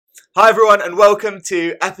Hi everyone and welcome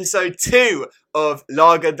to episode 2 of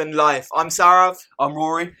Lager Than Life. I'm Sarav. I'm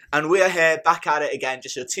Rory. And we are here back at it again,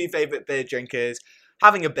 just your two favourite beer drinkers,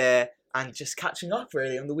 having a beer and just catching up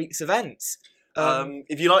really on the week's events.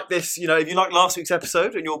 If you like this, if you like last week's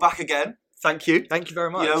episode and you're back again, thank you. Thank you very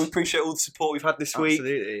much. We appreciate all the support we've had this week.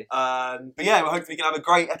 Absolutely. But yeah, we're hoping we can have a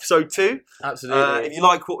great episode 2. Absolutely. If you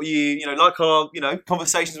like what like our,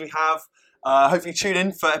 conversations we have, hopefully tune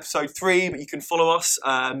in for episode 3, but you can follow us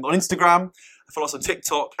on Instagram, follow us on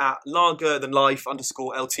TikTok at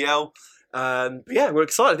lagerthanlife_LTL. But yeah, we're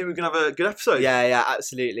excited. I think we're going to have a good episode. Yeah,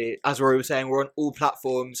 absolutely. As Rory was saying, we're on all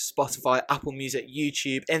platforms, Spotify, Apple Music,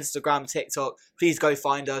 YouTube, Instagram, TikTok. Please go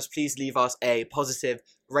find us. Please leave us a positive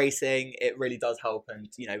rating. It really does help and,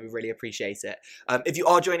 we really appreciate it. If you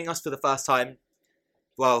are joining us for the first time,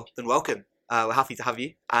 well, then welcome. We're happy to have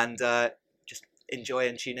you and just enjoy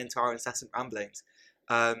and tune into our incessant ramblings.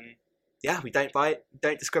 We don't bite,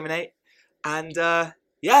 don't discriminate. And so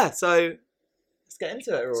let's get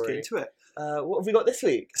into it, Rory. Let's get into it. What have we got this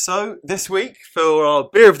week? So this week, for our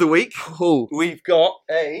beer of the week, we've got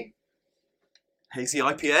a hazy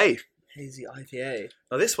IPA. Hazy IPA.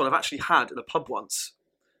 Now this one I've actually had in a pub once.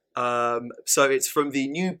 So it's from the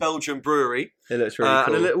New Belgium Brewery. It looks really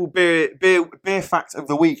cool. And a little beer fact of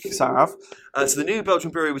the week, Sarav. So the New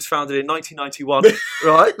Belgium Brewery was founded in 1991,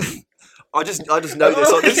 right? I just know this.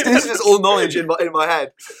 This is just all knowledge in my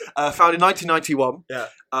head. Founded in 1991. Yeah.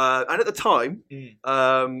 And at the time,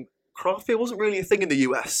 craft beer wasn't really a thing in the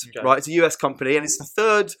US, okay. right? It's a US company, and it's the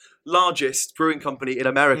third largest brewing company in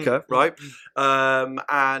America, right?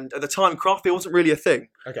 And at the time, craft beer wasn't really a thing.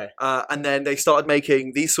 Okay. And then they started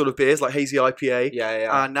making these sort of beers, like hazy IPA.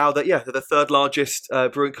 Yeah. And now they're the third largest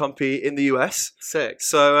brewing company in the US. Sick.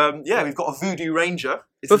 So we've got a Voodoo Ranger.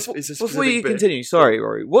 Before you continue, sorry,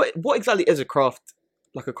 Rory. What exactly is a craft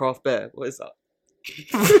beer? What is that?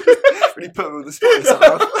 Really put me on the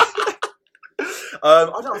spot. I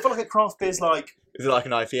don't know. I feel like a craft beer's like. Is it like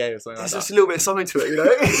an IPA or something like that? There's just a little bit of something to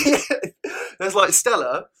it, There's like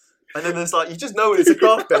Stella, and then there's like you just know when it's a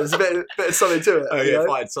craft beer. There's a bit of something to it. Okay,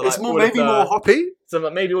 fine. So it's more hoppy. So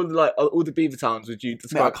like maybe all the beaver towns would you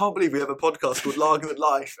describe? I can't believe we have a podcast called Lager Than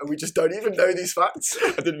Life, and we just don't even know these facts.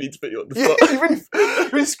 I didn't mean to put you on the spot. You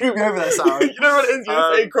really screwed me over there, Sarah. You know what it is?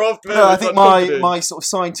 You're saying craft beer. No, I think my sort of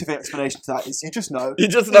scientific explanation to that is you just know. You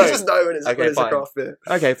just know. You just know when it's a craft beer.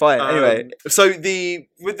 Okay, fine. Anyway, so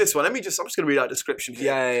with this one, I'm just going to read out a description here.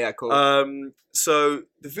 Yeah, cool. So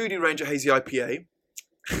the Voodoo Ranger Hazy IPA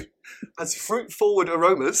has fruit-forward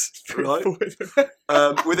aromas, right?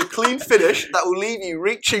 With a clean finish that will leave you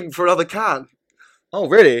reaching for another can. Oh,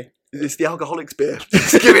 really? It's the alcoholics beer.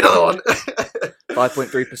 Just give me another one.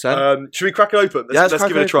 5.3%. Should we crack it open? Let's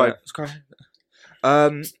give it a try.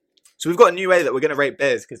 So we've got a new way that we're going to rate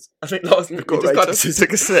beers because I think last week we just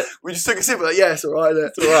took a sip. We just took a sip. Like, yeah, it's all right.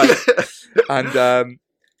 It's all right. And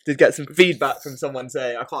did get some feedback from someone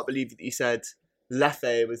saying, I can't believe that you said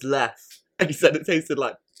Leffe was Lef. And he said it tasted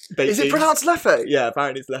like baked Is it pronounced Leffe? Yeah,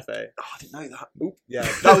 apparently it's Leffe. Oh, I didn't know that. Oop. Yeah,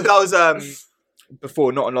 that was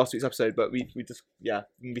before, not on last week's episode, but we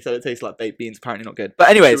said it tastes like baked beans. Apparently not good. But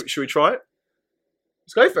anyways, should we try it?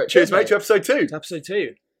 Let's go for it. Cheers, mate. To episode 2. Episode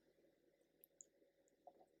 2.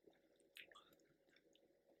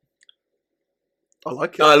 I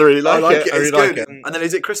like it. I really like it. It's good. And then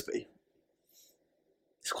is it crispy?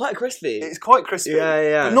 It's quite crispy. It's quite crispy.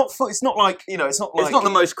 Yeah. But it's not like, it's not like... It's not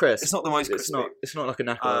the most crisp. It's not the most crispy. It's not like a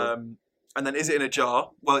knuckle. And then is it in a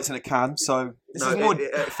jar? Well, it's in a can, so this is more,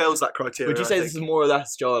 it fails that criteria. Would you say this is more or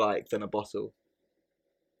less jar-like than a bottle?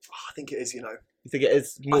 Oh, I think it is, You think it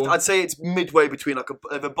is more... I'd say it's midway between,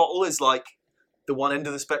 if a bottle is like the one end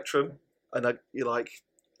of the spectrum, and you're like...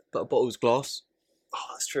 But a bottle's glass. Oh,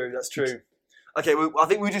 that's true. Okay, well, I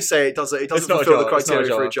think we just say it doesn't fulfill the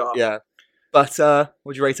criteria for a jar. Yeah. But what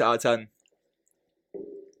would you rate it out of 10?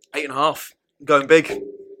 8.5. Going big.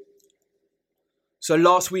 So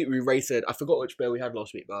last week we rated, I forgot which beer we had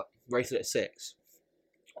last week, but rated it 6.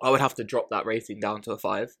 I would have to drop that rating down to a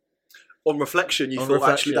 5. On reflection, you thought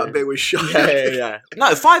actually that beer was shit. Yeah.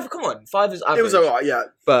 No, 5, come on. 5 is average. It was alright, yeah.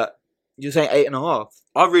 But you're saying 8.5.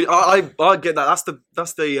 I get that. That's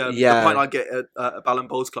the point I get at Baldwin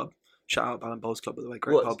Bowls Club. Shout out Baldwin Bowls Club, by the way.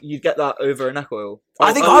 Great pub. You'd get that over a neck oil?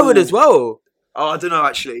 I think I would as well. Oh, I don't know,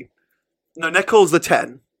 actually. No, neck oil's the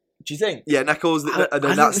 10. Do you think? Yeah, neck oil's and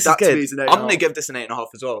then that to me is an 8.5. I'm going to give this an 8.5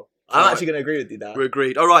 as well. I'm actually going to agree with you there. We're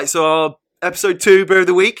agreed. All right, so our episode 2 beer of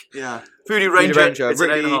the week. Yeah. Voodoo Ranger. It's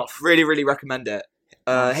really, an 8.5. really, really recommend it.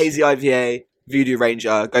 Hazy IPA, Voodoo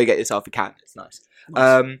Ranger. Go get yourself a can. It's nice.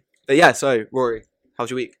 But yeah, so Rory, how's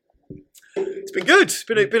your week? It's been good. It's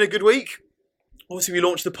been a good week. obviously we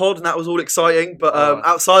launched the pod and that was all exciting. But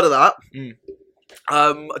outside of that,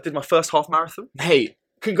 I did my first half marathon. Hey,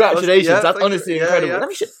 congratulations! That's honestly incredible. Yeah. Let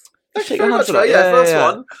me shake Very your much, hand for that. first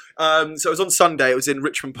one. So it was on Sunday. It was in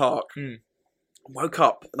Richmond Park. Woke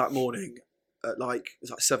up that morning at it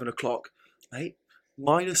was 7 o'clock, mate.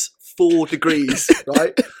 -4 degrees,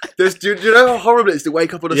 right? Do you know how horrible it is to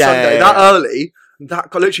wake up on a Sunday that early? That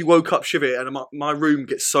I literally woke up shivering, and my room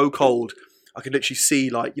gets so cold. I can literally see,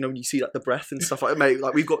 like, you know, when you see like the breath and stuff like that, mate.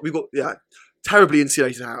 Like we've got terribly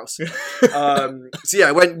insulated house. So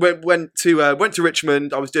yeah, went to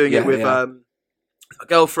Richmond. I was doing it with my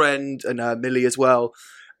girlfriend and Millie as well,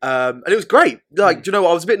 and it was great. Like, do you know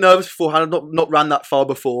what? I was a bit nervous beforehand. I've not ran that far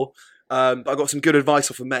before, but I got some good advice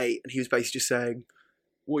off a mate, and he was basically just saying,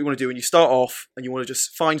 what you want to do when you start off, and you want to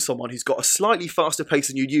just find someone who's got a slightly faster pace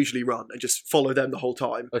than you'd usually run, and just follow them the whole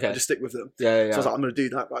time. Okay. And just stick with them. Yeah. So I was like, I'm going to do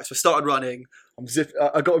that, right? So I started running.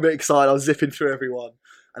 I got a bit excited. I was zipping through everyone.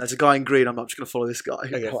 And there's a guy in green. I'm just going to follow this guy.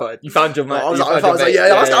 Okay, fine. You found your mate. I was like,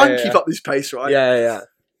 I can keep up this pace, right? Yeah.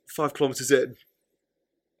 5 kilometers in,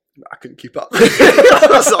 I couldn't keep up. I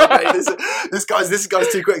was like, mate, this guy's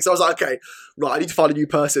too quick. So I was like, okay, right, I need to find a new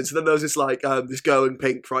person. So then there was this this girl in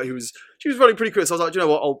pink, right, she was running pretty quick. So I was like, do you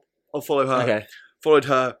know what? I'll follow her. Okay. Followed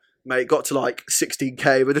her, mate. Got to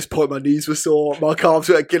 16k. But at this point, my knees were sore, my calves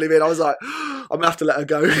were killing me, and I was like, I'm gonna have to let her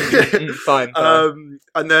go. Fine.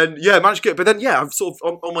 And then managed to get. But then I'm sort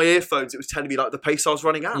of on my earphones. It was telling me the pace I was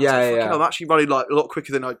running at. I'm actually running a lot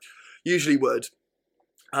quicker than I usually would.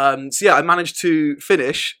 So I managed to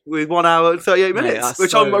finish with 1 hour and 38 minutes,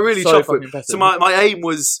 which I'm really chuffed with. Impressive. So my aim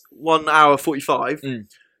was 1 hour 45.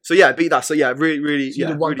 So beat that. So really. So you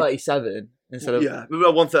did 137 instead of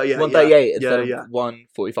 138. 138 instead of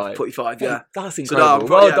 145. 45, yeah. That's incredible.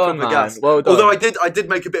 So well done, man. Well done. Although I did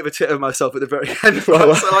make a bit of a tit of myself at the very end.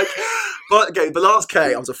 Right? So but the last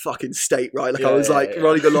K, I was a fucking state, right? I was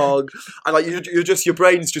running along, and your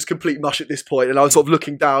brain's just complete mush at this point, and I was sort of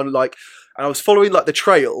looking down and I was following the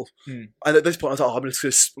trail, and at this point I was like,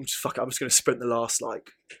 I'm just gonna sprint the last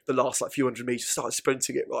few hundred meters. Started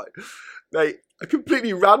sprinting it, right, mate. I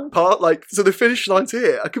completely ran past, so the finish line's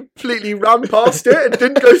here. I completely ran past it and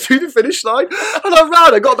didn't go through the finish line. And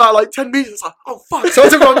I got that 10 meters. I was like, oh fuck! So I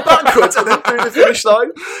had to run backwards and then through the finish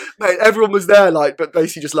line. Mate, everyone was there, but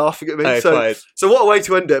basically just laughing at me. So what a way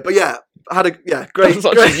to end it. But I had a great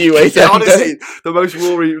way to honestly, the most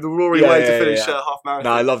roary way to finish half marathon.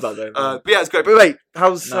 No, I love that though. But it's great. But mate,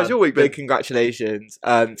 how's your week been? Big congratulations.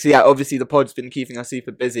 So obviously the pod's been keeping us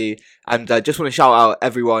super busy, and just want to shout out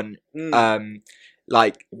everyone.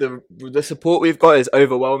 The support we've got is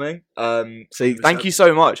overwhelming. So thank you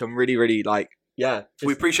so much. I'm really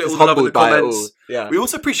we appreciate all the love in the comments. Yeah, we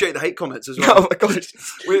also appreciate the hate comments as well. Oh my gosh.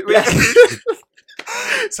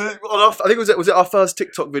 So I think was it our first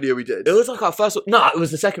TikTok video we did? It was our first one. No, it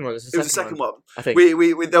was the second one. It was the second one. I think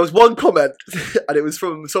we there was one comment, and it was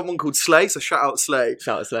from someone called Slay. So shout out Slay.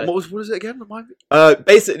 What was it again? Remind me.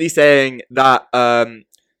 Basically saying that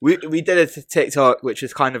we did a TikTok which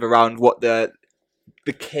is kind of around what the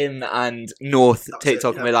Kim and North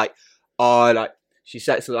TikTok, and we're like, she's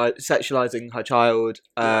sexualizing her child.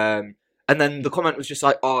 And then the comment was just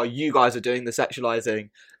you guys are doing the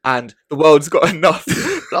sexualizing, and the world's got enough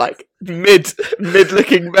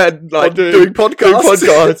mid-looking men doing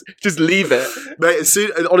podcasts. Just leave it, mate.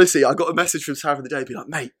 Honestly, I got a message from Sarah the day being like,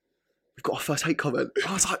 mate, we've got our first hate comment.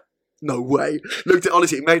 I was like, no way.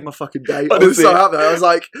 Honestly, it made my fucking day. I was so happy. I was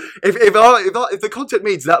like, if the content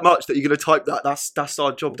means that much that you're going to type that, that's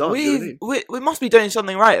our job done. We must be doing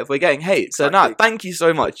something right if we're getting hate. Exactly. So thank you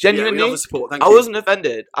so much. Genuinely, we love the support. Thank you. I wasn't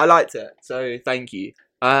offended. I liked it. So thank you.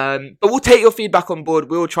 But we'll take your feedback on board.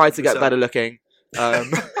 We'll try to get better looking.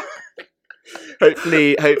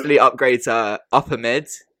 Hopefully upgrade to upper mid.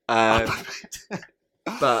 But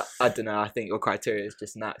I don't know. I think your criteria is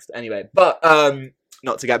just next. Anyway, but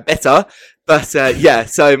not to get better, but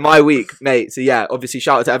so my week, mate. So obviously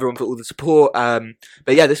shout out to everyone for all the support. But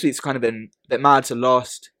this week's kind of been a bit mad. So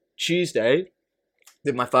last Tuesday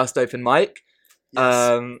did my first open mic.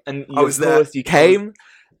 Yes. And I was there. You came,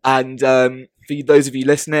 and for those of you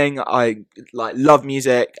listening, I love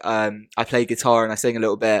music. I play guitar and I sing a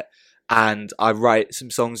little bit, and I write some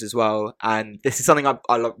songs as well. And this is something I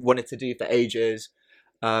wanted to do for ages.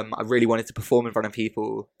 I really wanted to perform in front of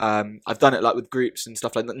people. I've done it with groups and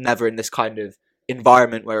stuff like that, never in this kind of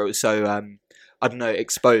environment where it was so, I don't know,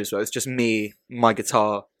 exposed, where it's just me, my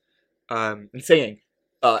guitar, and singing.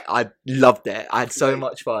 But I loved it. I had so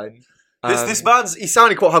much fun. This man's, he's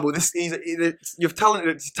sounding quite humble. You're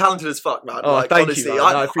talented as fuck, man. Oh, thank honestly, you,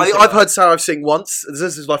 man. I've heard Sarah sing once.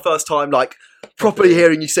 This is my first time, properly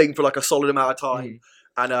hearing you sing for a solid amount of time.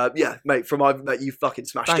 And yeah, mate, from my mate, you fucking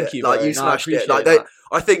smashed it. Thank you, like bro. you No, I smashed it. appreciate Like that.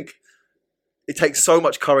 I think it takes so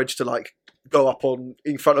much courage to like go up on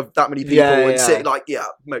in front of that many people and sit like, yeah,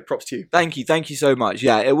 mate, props to you. Thank you so much.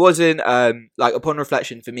 Yeah, it wasn't like, upon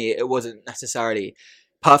reflection for me, it wasn't necessarily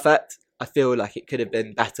perfect. I feel like it could have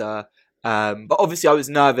been better. But obviously I was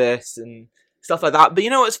nervous and stuff like that. But you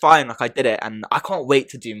know what's fine, like I did it and I can't wait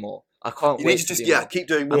to do more. You need to just keep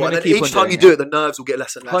doing more. And then keep each time you do it, the nerves will get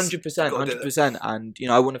less and less. 100%. And you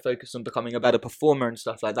know, I want to focus on becoming a better performer and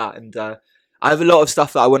stuff like that. And I have a lot of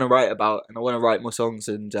stuff that I want to write about, and I want to write more songs.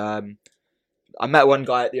 And I met one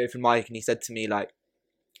guy at the open mic, and he said to me, like,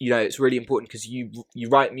 you know, it's really important because you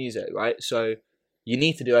write music, right? So you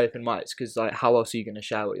need to do open mics because, like, how else are you going to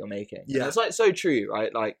share what you're making? Yeah, and it's like so true,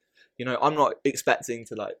 right? Like, you know, I'm not expecting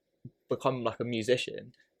to like become like a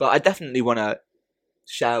musician, but I definitely want to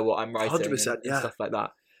share what I'm writing and stuff like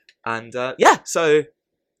that. And so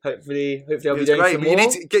hopefully I'll be doing great. some more. You need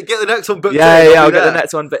to get the next one booked in. I'll get the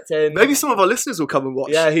next one booked in. Maybe some of our listeners will come and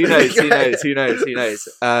watch. Yeah, who knows.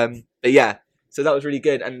 But yeah, so that was really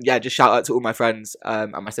good. And yeah, just shout out to all my friends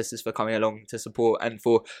and my sisters for coming along to support and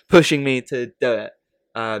for pushing me to do it.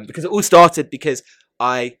 Because it all started because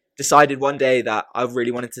I decided one day that I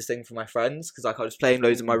really wanted to sing for my friends, because like I was playing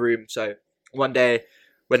loads in my room. So one day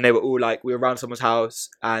when they were all like, we were around someone's house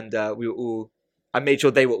and I made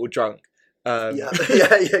sure they were all drunk.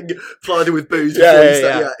 Flooded with booze.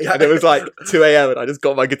 Yeah. And it was like 2 a.m. and I just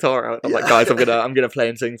got my guitar out. I'm like, guys, I'm gonna play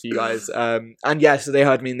and sing for you guys. And yeah, so they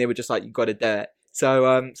heard me and they were just like, you got to do it.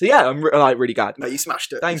 So yeah, I'm like really glad. No, you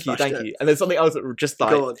smashed it. Thank you. And there's something else that just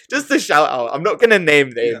like, just to shout out. I'm not gonna name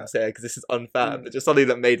names here because this is unfair, but just something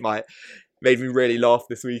that made me really laugh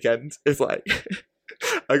this weekend. It's like,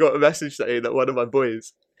 I got a message saying that one of my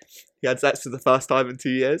boys, he had sex for the first time in 2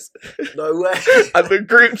 years. No way. And the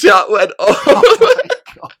group chat went off. Oh my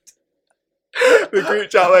God. The group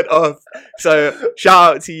chat went off. So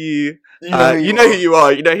shout out to you. You know who you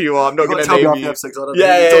are. I'm not going to name you. I'll do.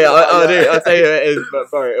 I'll tell you who it is. But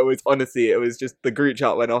sorry, it was just the group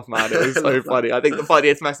chat went off, man. It was so funny. I think the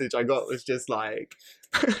funniest message I got was just like,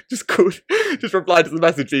 just replied to the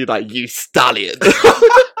message being like, you stallion.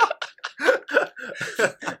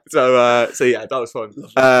 So yeah, that was fun.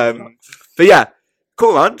 But yeah,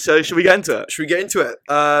 cool, man. So should we get into it?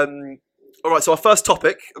 All right. So our first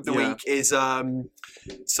topic of the week is you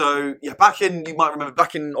might remember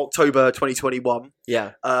back in October 2021.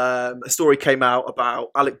 Yeah. A story came out about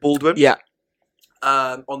Alec Baldwin. Yeah.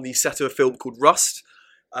 On the set of a film called Rust.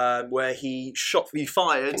 Where he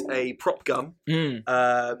fired a prop gun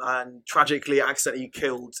and tragically accidentally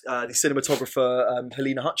killed the cinematographer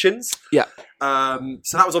Helena Hutchins. Yeah.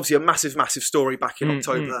 So that was obviously a massive story back in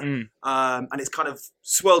October, and it's kind of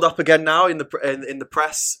swelled up again now in the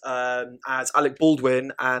press as Alec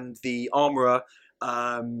Baldwin and the armourer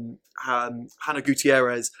Hannah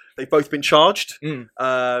Gutierrez, they've both been charged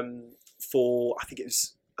for, I think it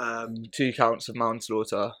was 2 counts of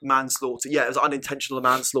manslaughter. Yeah, it was unintentional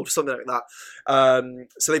manslaughter, something like that.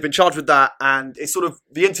 So they've been charged with that, and it's sort of,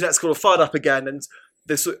 the internet's kind of fired up again, and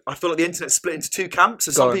I feel like the internet's split into 2 camps.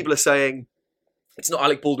 So some people are saying it's not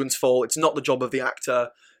Alec Baldwin's fault, it's not the job of the actor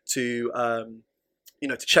to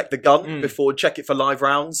to check the gun before, check it for live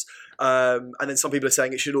rounds, and then some people are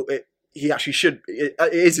saying it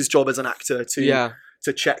is his job as an actor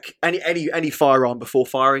to check any firearm before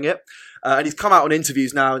firing it. And he's come out on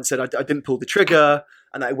interviews now and said, I didn't pull the trigger,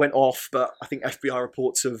 and that it went off, but I think FBI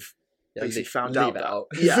reports have basically found out.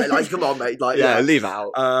 Yeah, like, come on, mate. Like, leave it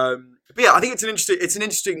out. But yeah, I think it's an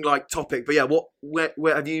interesting like topic. But yeah,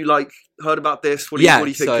 where have you like heard about this? What are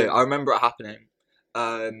you thinking? So I remember it happening.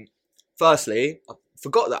 Firstly, I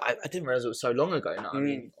forgot that I didn't realize it was so long ago now. I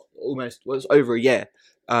mean, almost was over a year.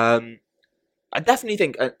 I definitely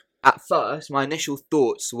think at first my initial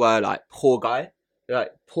thoughts were like, poor guy.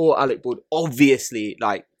 Like, poor Alec Baldwin. Obviously,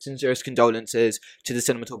 like, sincerest condolences to the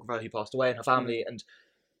cinematographer who passed away and her family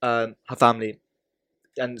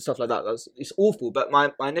and stuff like that. It's awful. But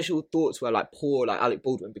my initial thoughts were like, poor like Alec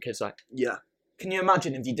Baldwin, because like, can you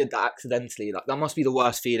imagine if you did that accidentally? Like, that must be the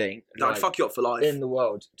worst feeling. That'd fuck you up for life in the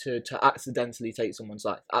world to accidentally take someone's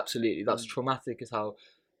life. Absolutely, that's traumatic as hell.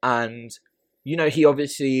 And he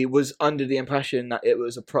obviously was under the impression that it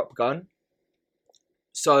was a prop gun.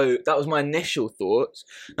 So that was my initial thoughts.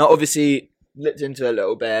 Now, obviously, looked into it a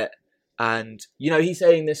little bit, and he's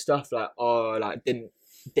saying this stuff like, "Oh, like didn't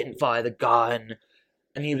fire the gun,"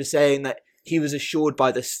 and he was saying that he was assured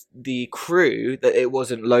by the crew that it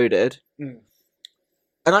wasn't loaded. And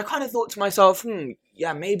I kind of thought to myself,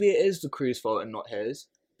 yeah, maybe it is the crew's fault and not his.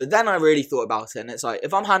 But then I really thought about it, and it's like,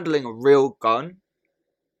 if I'm handling a real gun,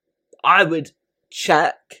 I would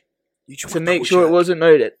check to make sure it wasn't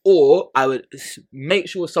loaded, or I would make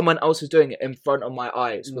sure someone else is doing it in front of my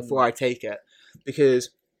eyes before I take it, because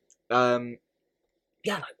yeah,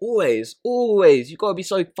 like always you gotta be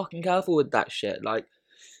so fucking careful with that shit. Like,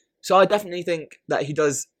 so I definitely think that he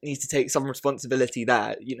does need to take some responsibility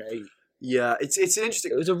there. You know. Yeah, it's an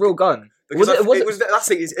interesting. It was a real gun. Because that's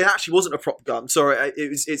the thing. It actually wasn't a prop gun. Sorry,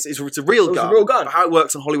 it's a real gun. A real gun. But how it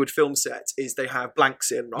works on Hollywood film sets is they have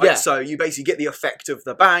blanks in, right? Yeah. So you basically get the effect of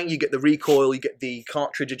the bang, you get the recoil, you get the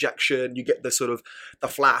cartridge ejection, you get the sort of the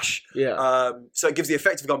flash. Yeah. So it gives the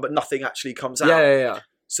effect of a gun, but nothing actually comes out. Yeah.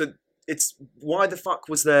 So it's why the fuck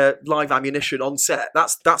was there live ammunition on set?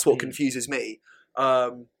 That's what confuses me.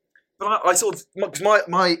 But I sort of, because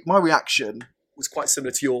my reaction was quite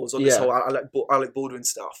similar to yours on this whole Alec Baldwin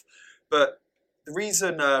stuff. But the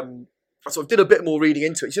reason I sort of did a bit more reading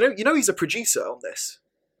into it, you know he's a producer on this.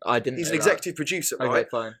 I didn't. He's an executive producer, right? Okay,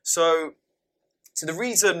 fine. So the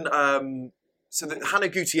reason, so that Hannah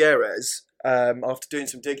Gutierrez, after doing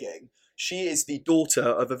some digging, she is the daughter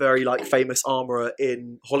of a very famous armourer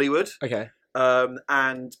in Hollywood. Okay.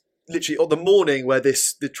 And literally on the morning where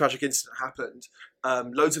the tragic incident happened,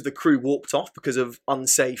 loads of the crew walked off because of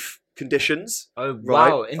unsafe conditions. Oh,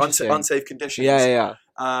 wow, right? interesting. Unsafe conditions. Yeah.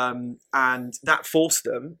 And that forced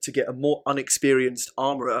them to get a more unexperienced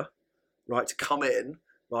armourer, right, to come in,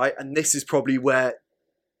 right? And this is probably where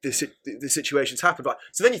the situation's happened, right?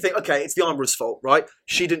 So then you think, okay, it's the armourer's fault, right?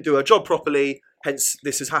 She didn't do her job properly, hence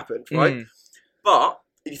this has happened, right? But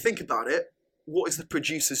if you think about it, what is the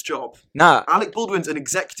producer's job? Nah. Alec Baldwin's an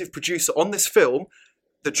executive producer on this film.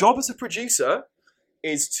 The job as a producer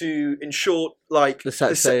is to ensure the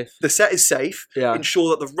set is safe. Yeah. Ensure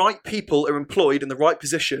that the right people are employed in the right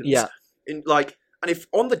positions. Yeah. And if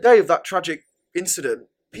on the day of that tragic incident,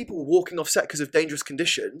 people were walking off set because of dangerous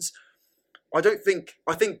conditions, I don't think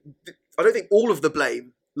all of the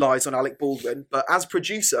blame lies on Alec Baldwin, but as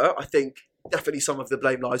producer, I think definitely some of the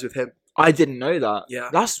blame lies with him. I didn't know that. Yeah.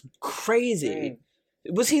 That's crazy.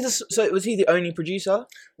 Was he the only producer?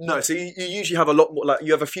 No, so you usually have a lot more,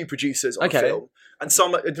 you have a few producers on a film, and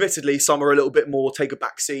some are a little bit more take a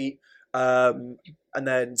back seat, and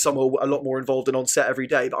then some are a lot more involved and on set every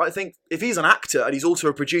day. But I think if he's an actor and he's also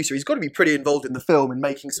a producer, he's got to be pretty involved in the film and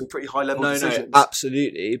making some pretty high level decisions. No,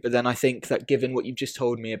 absolutely. But then I think that given what you've just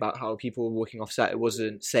told me about how people were walking off set, it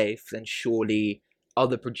wasn't safe, then surely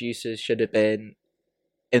other producers should have been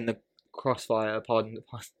in the crossfire, pardon the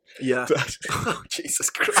pun. Yeah. Oh, Jesus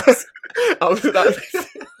Christ.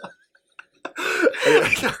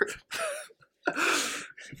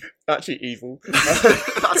 Actually evil.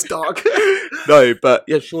 That's dark. No, but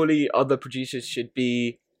yeah, surely other producers should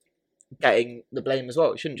be getting the blame as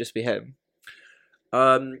well. It shouldn't just be him.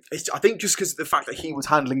 I think just because of the fact that he was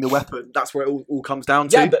handling the weapon, that's where it all comes down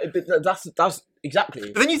to. Yeah, but that's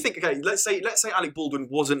exactly. But then you think, okay, let's say Alec Baldwin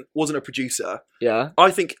wasn't a producer. Yeah.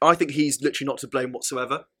 I think he's literally not to blame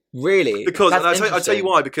whatsoever. Really? Because I'll tell you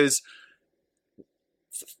why. Because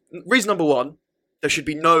reason number one, there should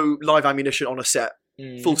be no live ammunition on a set.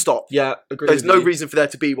 Full stop. Yeah, agree. There's no reason for there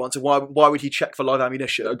to be one. So why would he check for live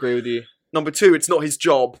ammunition? Agree with you. Number two, it's not his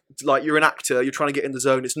job. You're an actor, you're trying to get in the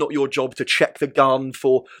zone. It's not your job to check the gun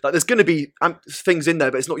for. There's going to be things in there,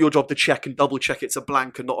 but it's not your job to check and double check it's a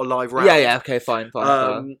blank and not a live round. Yeah. Okay, fine.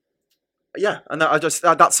 Yeah, and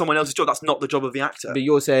that's someone else's job. That's not the job of the actor. But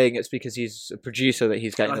you're saying it's because he's a producer that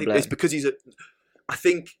he's getting the blame. It's because he's I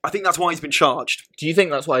think that's why he's been charged. Do you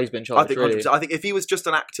think that's why he's been charged? I think really? 100%. I think if he was just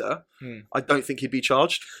an actor, I don't think he'd be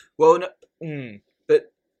charged. Well, no,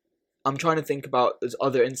 but I'm trying to think about there's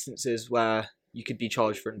other instances where you could be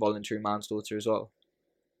charged for involuntary manslaughter as well.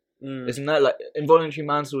 Isn't that involuntary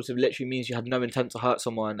manslaughter literally means you had no intent to hurt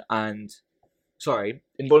someone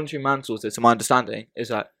involuntary manslaughter, to my understanding, is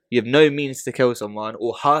that you have no means to kill someone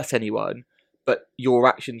or hurt anyone, but your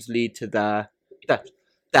actions lead to their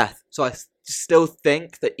death. So I still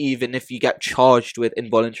think that even if you get charged with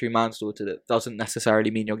involuntary manslaughter, that doesn't necessarily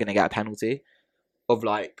mean you're going to get a penalty of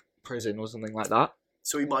prison or something like that.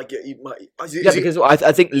 So he might get. Because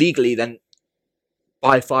I think legally, then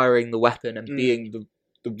by firing the weapon and being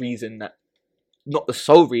the reason that, not the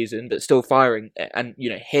sole reason, but still firing it, and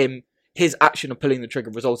his action of pulling the trigger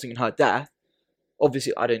resulting in her death.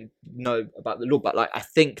 Obviously, I don't know about the law, but I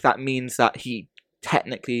think that means that he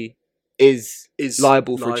technically is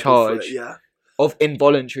liable for a charge of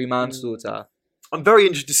involuntary manslaughter. I'm very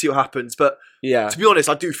interested to see what happens, but to be honest,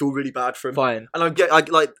 I do feel really bad for him. Fine, and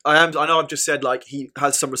I know I've just said he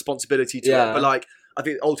has some responsibility to it, but I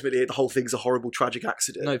think ultimately the whole thing's a horrible, tragic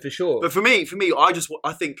accident. No, for sure. But for me,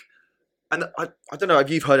 I think, and I don't know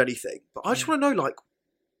if you've heard anything, but I just want to know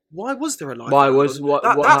why was there a live Why round? was what?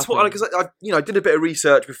 That's happened? what because I did a bit of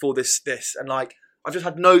research before this, and like I've just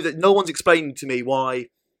had no one's explained to me why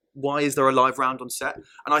is there a live round on set,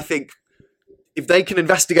 and I think if they can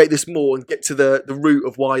investigate this more and get to the root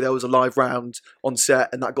of why there was a live round on set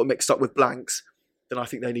and that got mixed up with blanks, then I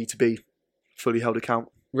think they need to be fully held account.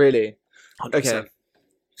 Really? 100%. Okay.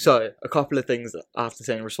 So, a couple of things I have to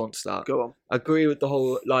say in response to that. Go on. I agree with the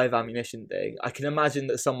whole live ammunition thing. I can imagine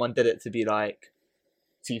that someone did it to be like,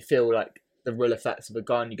 so you feel like the real effects of a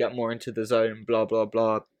gun, you get more into the zone, blah, blah,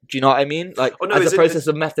 blah. Do you know what I mean? Like, as a process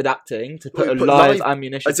of method acting, to put live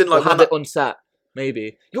ammunition, as in, like, or have it on set,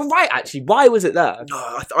 maybe. You're right, actually. Why was it there?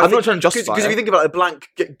 No, I'm not trying to justify it. Because if you think about it, a blank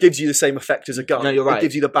gives you the same effect as a gun. No, you're right. It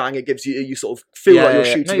gives you the bang, it gives you sort of feel like you're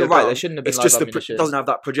shooting. No, you're a right. gun. There shouldn't have been it's live just ammunition. It doesn't have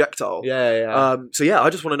that projectile. Yeah. So yeah, I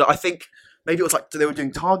just want to know. I think maybe it was like they were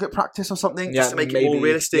doing target practice or something, just to make it more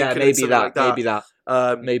realistic. Yeah, maybe that. Maybe that.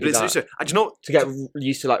 Maybe that. And do you know what? To get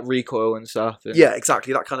used to like recoil and stuff. And yeah,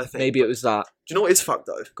 exactly, that kind of thing. Maybe it was that. Do you know what is fucked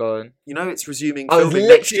though? Go on. You know it's resuming filming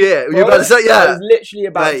next year. Were you about to say? Yeah. I was literally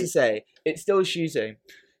about to say it's still shooting.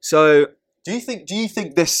 So do you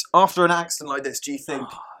think this, after an accident like this, do you think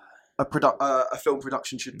a film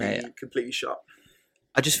production should be completely shut?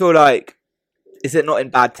 I just feel like, is it not in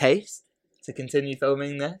bad taste to continue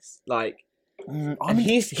filming this? Like, and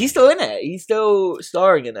he's still in it. He's still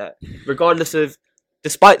starring in it,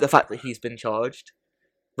 despite the fact that he's been charged,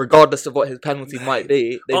 regardless of what his penalty might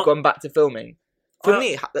be. They've gone back to filming. For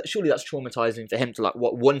me, surely that's traumatizing for him to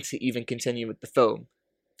want to even continue with the film.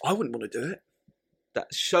 I wouldn't want to do it. That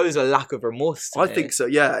shows a lack of remorse to me. I think so,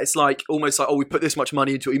 yeah. It's like almost like, we put this much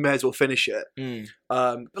money into it, we may as well finish it.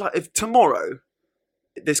 But like, if tomorrow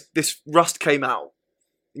this Rust came out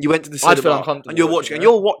and you went to the cinema and you're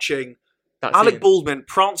watching Alec Baldwin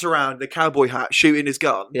prance around in a cowboy hat shooting his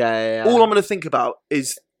gun. Yeah. All I'm going to think about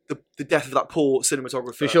is the death of that poor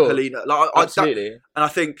cinematographer, for sure. Helena. Absolutely. And I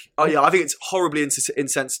think it's horribly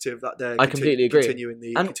insensitive that they're completely agree. continuing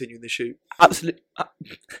the shoot. Absolutely.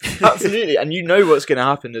 And you know what's going to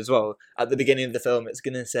happen as well. At the beginning of the film, it's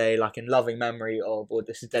going to say, like, in loving memory of, or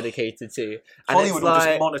this is dedicated to. And Hollywood will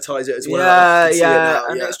just monetize it as well. Yeah.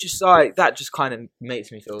 And it's just like, that just kind of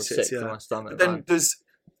makes me feel sick to my stomach. But then there's,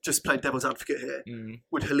 just playing devil's advocate here,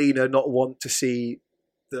 would Helena not want to see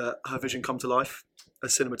her vision come to life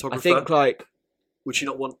as cinematographer? I think, would she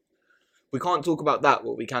not want? We can't talk about that.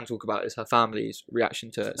 What we can talk about is her family's reaction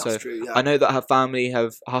to it. That's true, yeah. I know that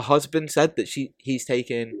her husband said that he's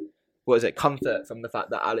taken, comfort from the fact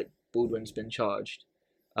that Alec Baldwin's been charged.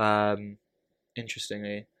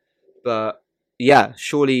 Interestingly, but yeah,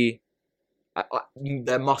 surely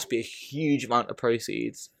there must be a huge amount of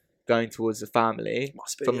proceeds going towards the family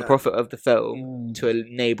from the profit of the film to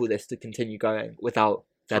enable this to continue going without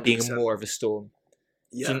there 100%. Being more of a storm.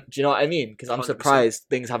 Yeah. Do you know what I mean? Because I'm 100%. surprised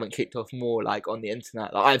things haven't kicked off more like on the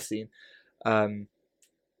internet, like I've seen.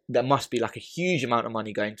 There must be like a huge amount of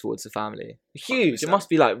money going towards the family. Huge. 100%. It must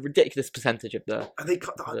be like ridiculous percentage of the. And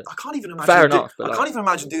I can't even imagine. Fair enough. I can't even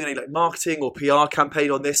imagine doing any like marketing or PR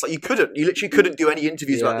campaign on this. Like you literally couldn't do any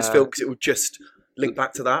interviews about this film because it would just link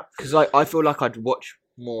back to that. Because like I feel like I'd watch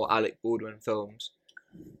more Alec Baldwin films,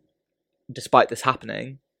 despite this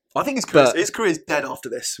happening. I think his career is dead after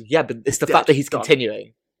this. Yeah, but it's the fact that he's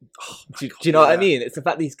continuing. Oh do you know what I mean? It's the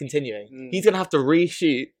fact that he's continuing. He's gonna have to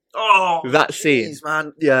reshoot that scene.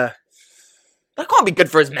 Man, yeah, that can't be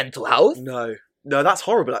good for his mental health. No, that's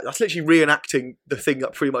horrible. That's literally reenacting the thing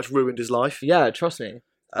that pretty much ruined his life. Yeah, trust me.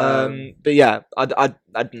 But yeah, I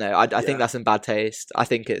don't know. I think that's in bad taste. I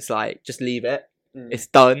think it's like just leave it. It's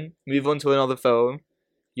done. Move on to another film.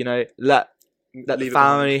 You know, let the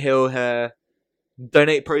family heal her.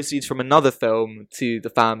 Donate proceeds from another film to the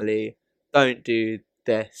family. Don't do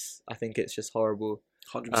this. I think it's just horrible.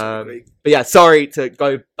 100% agree. But yeah, sorry to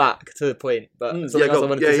go back to the point, but something else I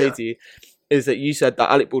wanted to say to you is that you said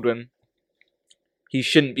that Alec Baldwin, he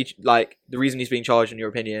shouldn't be, like, the reason he's being charged in your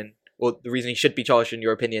opinion, or the reason he should be charged in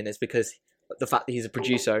your opinion is because the fact that he's a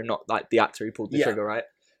producer, not like the actor who pulled the trigger, right?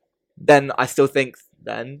 Then I still think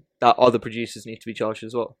then that other producers need to be charged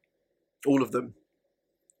as well. All of them.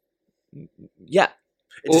 Yeah.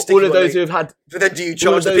 All of those who have had... But then do you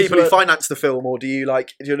charge the people who financed the film, or do you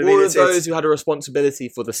like... Do you know what I mean? All of those who had a responsibility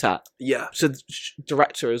for the set. Yeah. So the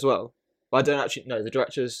director as well. Well, I don't actually know. The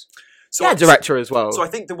director's... director as well. So I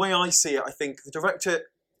think the way I see it, I think the director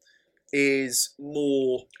is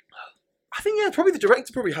more... I think, probably the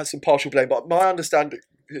director probably has some partial blame, but my understanding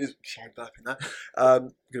is... Sorry, burping there.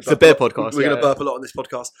 It's a beer podcast. We're going to burp a lot on this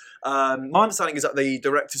podcast. My understanding is that the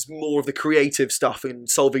director's more of the creative stuff and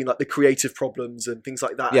solving like the creative problems and things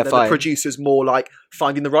like that. Yeah, and then the producer's more like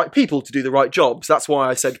finding the right people to do the right jobs. That's why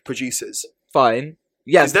I said producers. Fine.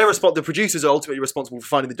 Yeah, Because the producers are ultimately responsible for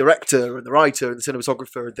finding the director and the writer and the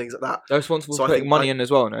cinematographer and things like that. they're responsible So I for putting think money in as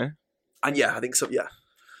well, no? And yeah, I think so. Yeah,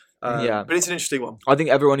 Yeah. But it's an interesting one. I think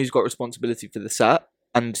everyone who's got responsibility for the set,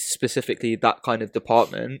 and specifically that kind of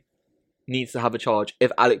department, needs to have a charge.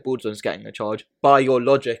 If Alec Baldwin's getting a charge, by your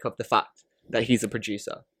logic of the fact that he's a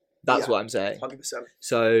producer. That's what I'm saying. 100%.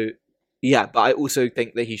 So, yeah, but I also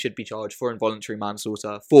think that he should be charged for involuntary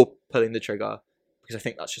manslaughter for pulling the trigger, because I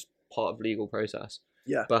think that's just part of legal process.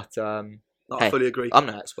 Yeah. But, I fully agree. I'm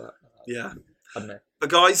no expert. Yeah. I don't know. But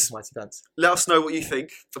guys, It's my defense. let us know what you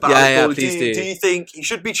think about Yeah, Alec yeah, Baldwin. please do. Do you think he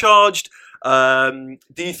should be charged? Do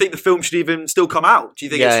you think the film should even still come out? Do you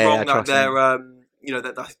think it's wrong that they're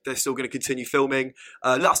that they're still going to continue filming?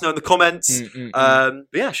 Let us know in the comments. But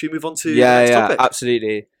yeah, should we move on to the next topic?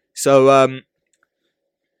 Absolutely. So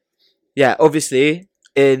obviously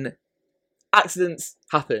in accidents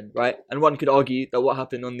happen, right? And one could argue that what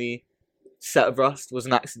happened on the set of Rust was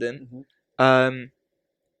an accident.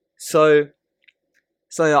 So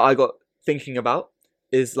something that I got thinking about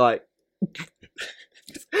is like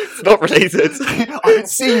it's not related. I can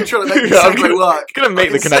see you trying to make the segue work. I'm gonna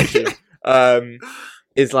make the connection.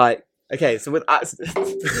 Is like, okay, so with accidents,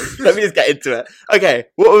 let me just get into it. Okay,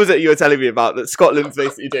 what was it you were telling me about that Scotland's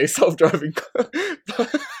basically doing self-driving cars?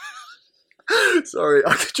 Sorry,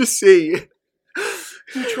 I could just see you.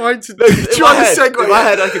 You're trying to segue. In my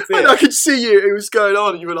head, I could see it. I could see you. It was going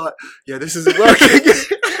on, and you were like, "Yeah, this isn't working."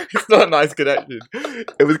 It's not a nice connection.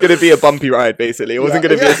 It was going to be a bumpy ride, basically. It wasn't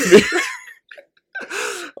going to be a smooth.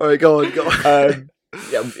 All right, go on.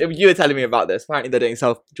 Yeah, you were telling me about this. Apparently, they're doing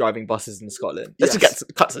self-driving buses in Scotland. Let's just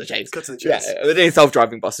cut to the chase. Yeah, they're doing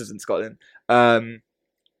self-driving buses in Scotland. What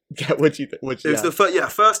do you think? It was the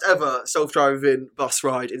first ever self-driving bus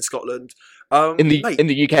ride in Scotland. In the UK. In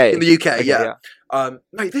the UK, okay, yeah.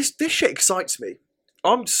 Mate, this shit excites me.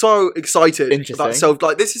 I'm so excited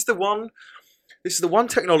about this is the one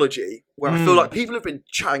technology where I feel like people have been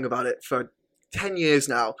chatting about it for 10 years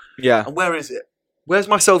now. Yeah. And where is it? Where's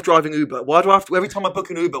my self-driving Uber? Why do I have to, every time I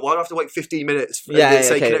book an Uber, why do I have to wait 15 minutes for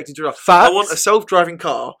connecting to a I want a self-driving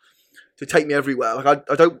car to take me everywhere. Like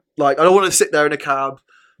I don't want to sit there in a cab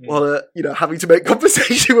while having to make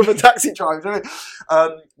conversation with a taxi driver.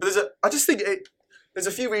 But I just think there's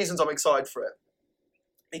a few reasons I'm excited for it.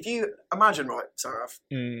 If you imagine, right, Saraf,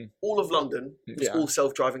 all of London was all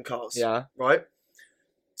self-driving cars. Yeah. Right?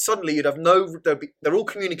 Suddenly you'd have they're all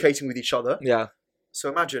communicating with each other. Yeah. So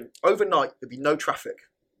imagine, overnight, there'd be no traffic.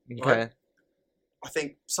 Okay. Right? I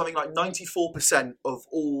think something like 94% of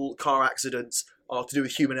all car accidents are to do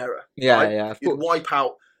with human error. Yeah, right? yeah. You'd wipe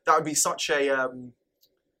out. That would be such a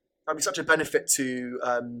benefit to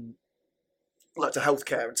to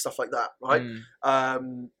healthcare and stuff like that, right?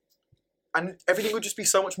 And everything would just be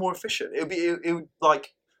so much more efficient. It'd be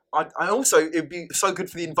so good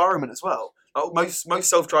for the environment as well. Most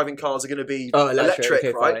self-driving cars are going to be electric,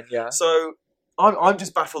 okay, right? Fine, yeah. So I'm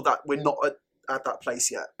just baffled that we're not at that place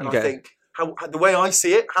yet. And I think how the way I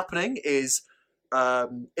see it happening is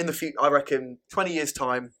in the future. I reckon 20 years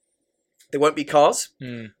time, there won't be cars.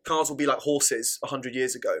 Cars will be like horses 100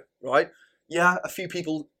 years ago, right? Yeah, a few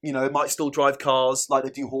people might still drive cars like they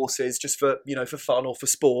do horses just for for fun or for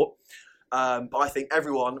sport. But I think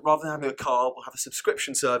everyone, rather than having a car, will have a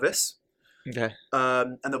subscription service. Okay.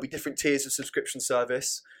 And there'll be different tiers of subscription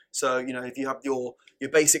service. So, if you have your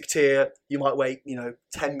basic tier, you might wait,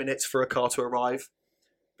 10 minutes for a car to arrive.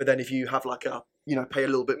 But then if you have pay a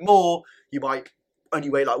little bit more, you might only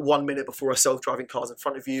wait 1 minute before a self-driving car's in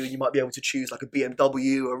front of you. You might be able to choose a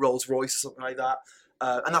BMW or a Rolls Royce or something like that.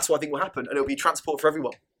 And that's what I think will happen. And it'll be transport for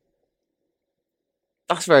everyone.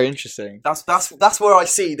 That's very interesting. That's where I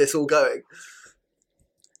see this all going.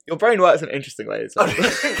 Your brain works in interesting ways. Go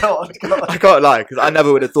on. I can't lie, because I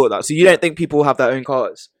never would have thought that. So you don't think people will have their own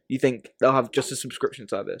cars? You think they'll have just a subscription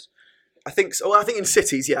service? I think so. I think in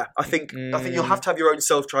cities, yeah. I think you'll have to have your own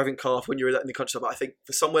self-driving car when you're in the countryside. But I think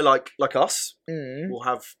for somewhere like us, we'll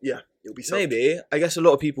have it'll be maybe. I guess a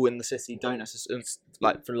lot of people in the city don't necessarily,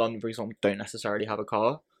 for London, for example, don't necessarily have a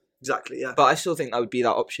car. Exactly, yeah. But I still think that would be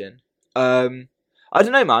that option. I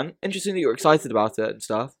don't know, man. Interesting that you're excited about it and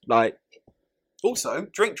stuff. Also,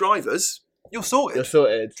 drink drivers, you're sorted. You're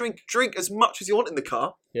sorted. Drink as much as you want in the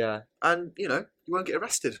car. Yeah. And, you won't get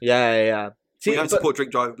arrested. Yeah. See, we don't support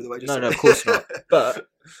drink driving, by the way. No, of course not. But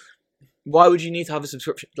why would you need to have a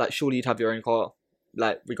subscription? Surely you'd have your own car.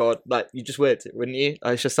 You just would, wouldn't you?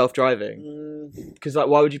 It's just self-driving. Because,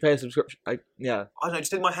 why would you pay a subscription? I don't know,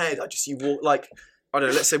 just in my head, you walk, I don't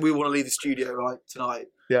know, let's say we want to leave the studio, right, tonight.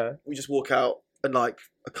 Yeah. We just walk out and, a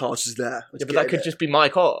car's just there. Yeah, but that could just be my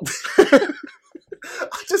car.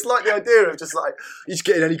 I just like the idea of just like you just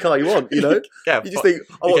get in any car you want, you know. Yeah, You just think,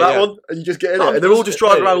 I want that one, and you just get in it, and they're all just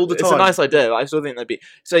driving around all the time. It's a nice idea. But I still think that'd be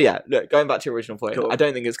so. Yeah, look, going back to your original point, Cool. I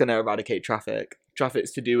don't think it's going to eradicate traffic.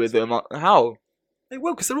 Traffic's to do with the amount. How? They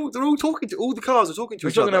will, because they're all talking to all the cars are talking to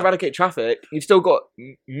It's each not other. going to eradicate traffic. You've still got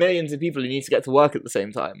millions of people who need to get to work at the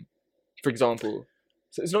same time, for example.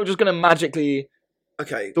 So it's not just going to magically.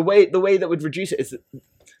 Okay. The way that would reduce it is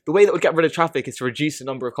the way that would get rid of traffic is to reduce the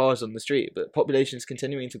number of cars on the street. But population is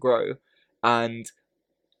continuing to grow, and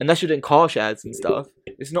unless you're doing car shares and stuff,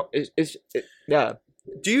 it's not. Yeah.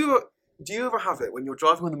 Do you ever have it when you're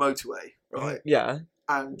driving on the motorway, right? Yeah.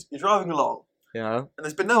 And you're driving along, Yeah. and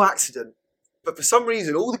there's been no accident, but for some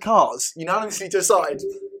reason all the cars unanimously decide,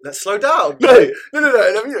 let's slow down. No.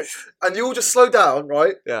 And you all just slow down,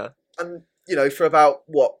 right? Yeah. And for about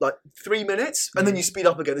like 3 minutes, and then you speed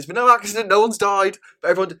up again. There's been no accident, no one's died, but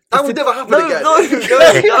everyone that would never happen again.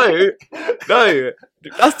 No.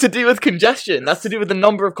 That's to do with congestion. That's to do with the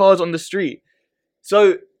number of cars on the street.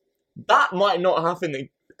 So that might not happen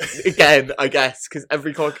again, I guess, because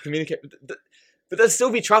every car can communicate. But there'll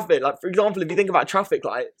still be traffic. Like, for example, if you think about traffic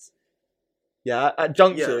lights, at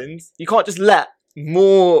junctions, you can't just let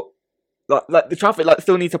more. Like the traffic lights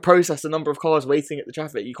still need to process the number of cars waiting at the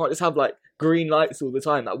traffic. You can't just have like green lights all the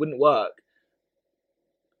time. That wouldn't work.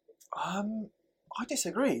 I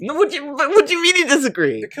disagree. No, what do you mean you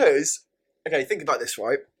disagree? Because, okay, think about this,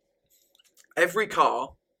 right? Every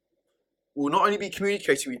car will not only be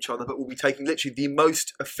communicating with each other, but will be taking literally the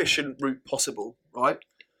most efficient route possible, right?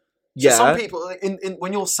 So Yeah. some people,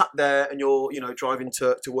 when you're sat there and you're, driving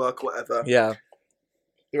to work or whatever, Yeah.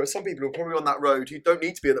 there are some people who are probably on that road who don't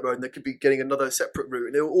need to be on that road, and they could be getting another separate route,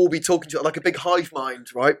 and they'll all be talking to like a big hive mind,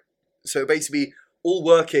 right? So basically, all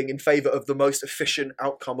working in favour of the most efficient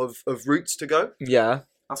outcome of routes to go. Yeah.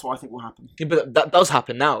 That's what I think will happen. Yeah, but that does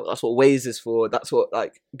happen now. That's what Waze is for. That's what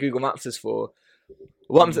like Google Maps is for.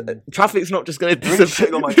 Traffic's not just going to Really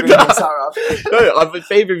shitting on my dream, Sarah. No, I'm in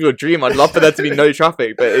favour of your dream. I'd love for there to be no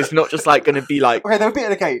traffic, but it's not just like going to be like. Okay, there would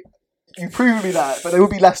be you've proven me that, but there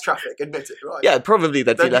would be less traffic. Admit it, right? Yeah, probably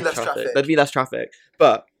there'd be less traffic. There'd be less traffic.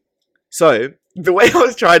 But so the way I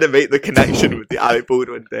was trying to make the connection with the Alec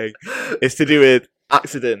Baldwin thing is to do with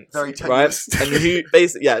accidents, Very right? tenuous. And who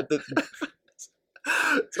basically,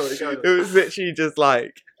 Sorry, go on. it was literally just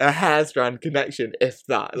like a hair strand connection, if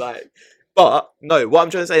that. Like, but no, what I'm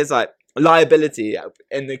trying to say is like liability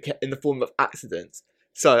in the form of accidents.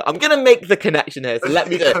 So I'm gonna make the connection here. So let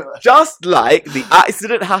me do it. Just like the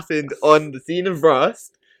accident happened on the scene of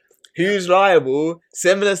Rust, who's liable?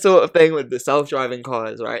 Similar sort of thing with the self-driving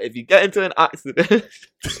cars, right? If you get into an accident,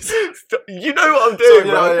 you know what I'm doing,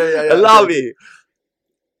 bro. Yeah, Allow me.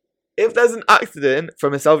 If there's an accident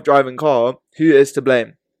from a self-driving car, who is to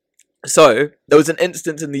blame? So there was an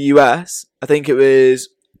instance in the US. I think it was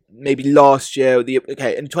maybe last year.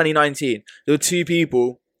 In 2019, there were 2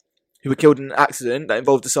 people who were killed in an accident that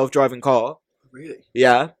involved a self-driving car. Really?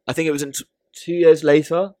 Yeah, I think it was in 2 years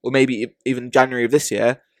later, or maybe even January of this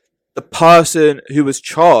year. The person who was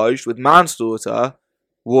charged with manslaughter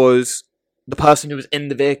was the person who was in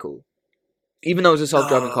the vehicle, even though it was a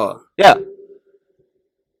self-driving car. Yeah.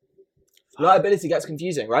 Liability gets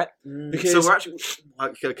confusing, right? Because So we're actually...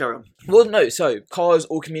 Okay, carry on. well, no. So cars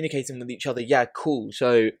all communicating with each other. Yeah, cool.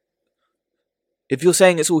 So if you're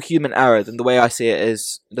saying it's all human error, then the way I see it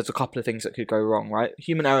is there's a couple of things that could go wrong, right?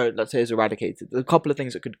 Human error, let's say, is eradicated. There's a couple of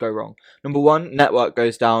things that could go wrong. Number one, network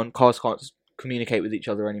goes down. Cars can't communicate with each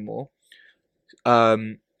other anymore.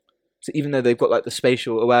 So even though they've got like the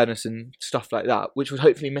spatial awareness and stuff like that, which would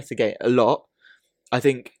hopefully mitigate a lot, I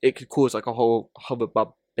think it could cause like a whole hubbub,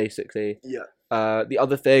 basically. Yeah. The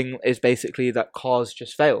other thing is basically that cars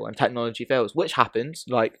just fail and technology fails, which happens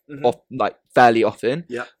like fairly often.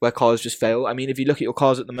 Yeah. Where cars just fail. I mean, if you look at your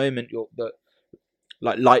cars at the moment,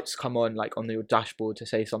 like lights come on like on your dashboard to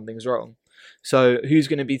say something's wrong. So who's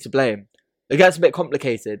going to be to blame? It gets a bit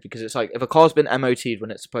complicated because it's like if a car's been MOT'd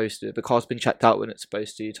when it's supposed to, the car's been checked out when it's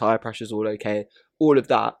supposed to, tire pressure's all okay, all of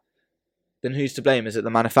that, then who's to blame? Is it the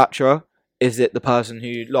manufacturer? Is it the person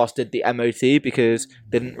who last did the MOT because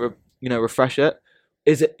they didn't refresh it?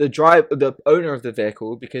 Is it the owner of the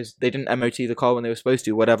vehicle because they didn't MOT the car when they were supposed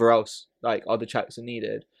to? Whatever else, like other checks are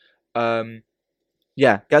needed.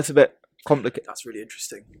 Gets a bit complicated. That's really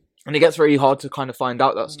interesting. And it gets very hard to kind of find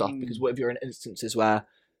out that stuff because what if you're in instances where,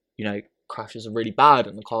 crashes are really bad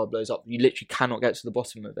and the car blows up? You literally cannot get to the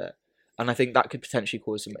bottom of it. And I think that could potentially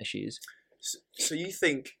cause some issues. So you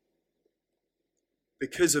think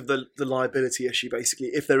because of the liability issue, basically,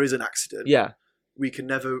 if there is an accident, Yeah. we can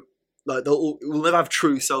never we'll never have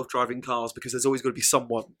true self-driving cars because there's always got to be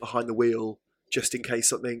someone behind the wheel just in case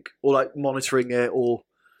something, or like monitoring it, or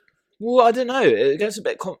Well, I don't know. It gets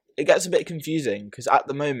a bit confusing because at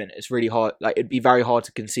the moment it's really hard. Like it'd be very hard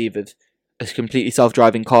to conceive of a completely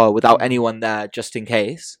self-driving car without anyone there, just in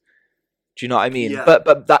case. Do you know what I mean? Yeah.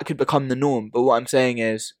 But that could become the norm. But what I'm saying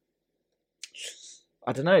is,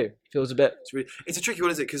 I don't know. Feels a bit. it's a tricky one,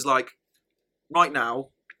 isn't it? Because like right now,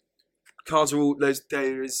 cars are all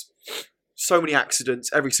there is so many accidents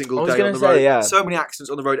every single day on the road. Yeah. So many accidents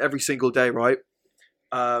on the road every single day, right?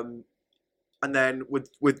 And then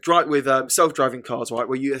with self-driving cars, right,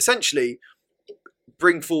 where you essentially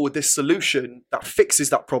bring forward this solution that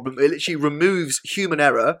fixes that problem. It literally removes human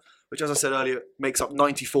error, which, as I said earlier, makes up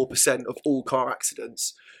 94% of all car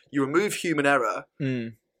accidents. You remove human error,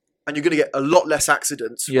 and you're going to get a lot less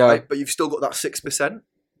accidents, right? But you've still got that 6%. And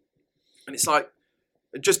it's like,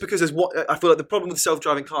 just because there's one, I feel like the problem with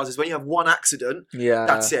self-driving cars is when you have one accident,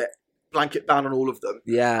 that's it. Blanket ban on all of them.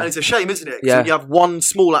 Yeah. And it's a shame, isn't it? Because when you have one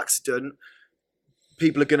small accident,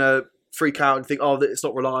 people are going to freak out and think, oh, it's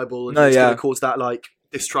not reliable. And it's going to cause that, like,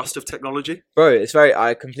 distrust of technology. Bro,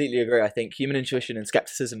 I completely agree. I think human intuition and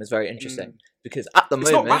skepticism is very interesting. Because at the moment...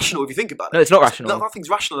 It's not rational if you think about it. No, it's not rational. Nothing's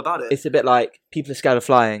rational about it. It's a bit like people are scared of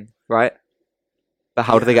flying, right? But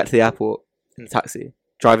how do they get to the airport in a taxi?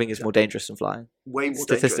 Driving is more dangerous than flying. Way more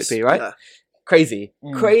statistically, dangerous. right? Yeah. Crazy.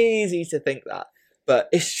 Crazy to think that. But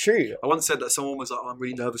it's true. I once said that someone was like, oh, I'm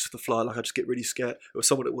really nervous for the fly. Like, I just get really scared. Or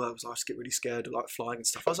someone at work was like, I just get really scared of like flying and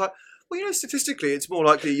stuff. I was like, well, you know, statistically, it's more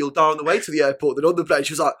likely you'll die on the way to the airport than on the plane.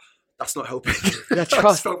 She was like, that's not helping. Yeah,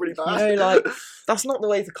 trust. felt really bad. You know, like, that's not the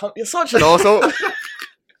way to come. You're such an arsehole.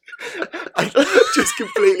 Just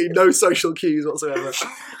completely no social cues whatsoever.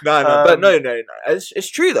 No. But no. It's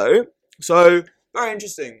true, though. So, very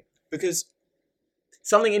interesting. Because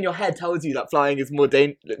something in your head tells you that flying is more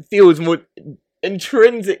it feels more...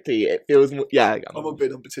 Intrinsically, it feels more... Yeah. I'm on beer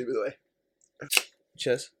number 2, by the way.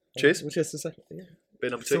 Cheers. Cheers. We'll cheers to the second. Yeah. Beer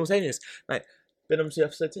number 2. Simultaneous. Mate, beer number 2,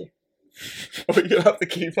 episode 2. Or you're going to have to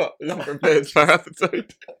keep up the number of beers per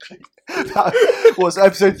episode. That was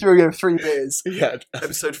episode 3, we have 3 beers. Yeah.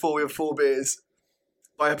 Episode 4, we have 4 beers.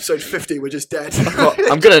 By episode 50, we're just dead.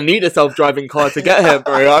 I'm going to need a self-driving car to get here,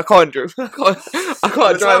 bro. I can't drive. I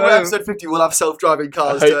can't drive home. Episode 50, we'll have self-driving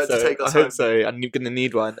cars to take us home. I hope so. And you're going to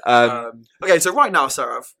need one. Okay, so right now,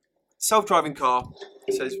 Sarah, self-driving car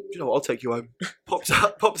says, you know what, I'll take you home. Pops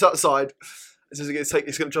outside. It says it's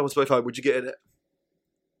going to drive us both home. Would you get in it?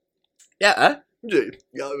 Yeah. Do?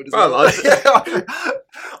 Yeah, I would as well.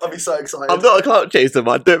 I'd be so excited. I'm not a clout chaser,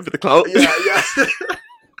 man. I'd do it for the clout. Yeah.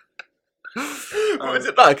 What is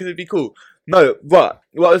it like? Because it'd be cool. No, but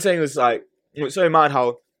what I was saying was like, it's so mad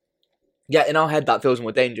how, in our head that feels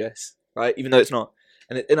more dangerous, right? Even though it's not.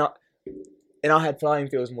 And in our head, flying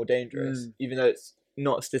feels more dangerous, even though it's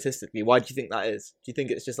not statistically. Why do you think that is? Do you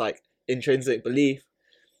think it's just like intrinsic belief?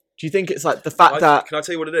 Do you think it's like the fact that... Can I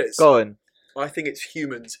tell you what it is? Go on. I think it's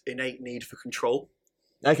humans' innate need for control.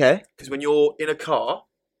 Okay. Because when you're in a car,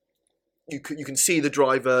 you can see the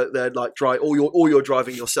driver. They're like or you're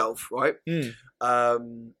driving yourself, right?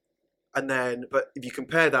 And then, but if you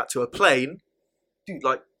compare that to a plane, dude,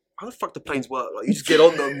 like how the fuck do planes work? Like you just get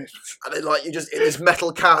on them, and then like you're just in this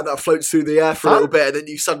metal car that floats through the air for a little bit, and then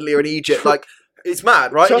you suddenly are in Egypt. Like it's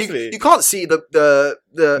mad, right? You can't see the.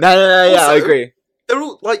 No. Yeah, I agree. They're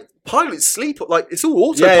all like pilots sleep. Like it's all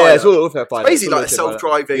autopilot. Yeah, it's all autopilot. It's basically like a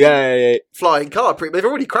self-driving, flying car. They've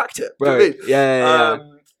already cracked it. Right. Yeah.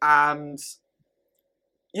 And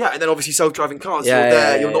then obviously self-driving cars. You're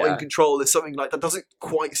there. You're not in control. There's something like that doesn't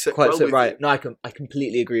quite sit well with right. you. No, I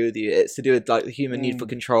completely agree with you. It's to do with like the human need for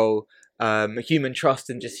control, human trust,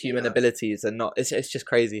 and just human abilities, and not. It's just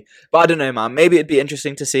crazy. But I don't know, man. Maybe it'd be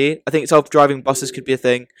interesting to see. I think self-driving buses could be a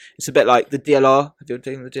thing. It's a bit like the DLR. Have you ever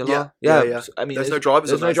taken the DLR? Yeah. I mean, there's no drivers.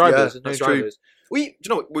 There's no drivers. There's no drivers. Do you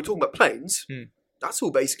know what? We're talking about planes. That's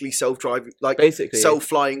all basically self-driving, like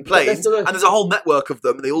self-flying planes, and there's a whole network of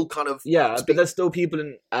them. And they all kind of but there's still people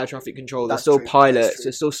in air traffic control. There's still pilots.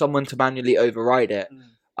 There's still someone to manually override it.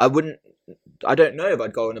 I don't know if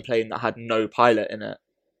I'd go on a plane that had no pilot in it.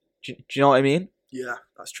 Do you know what I mean? Yeah,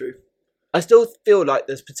 that's true. I still feel like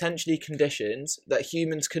there's potentially conditions that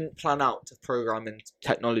humans couldn't plan out to program in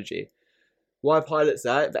technology. Why are pilots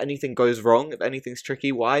there? If anything goes wrong, if anything's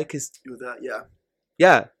tricky, why? Because you're there, yeah.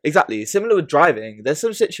 Yeah, exactly. Similar with driving. There's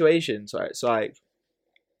some situations where it's like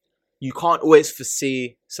you can't always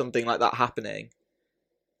foresee something like that happening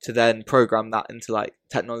to then program that into like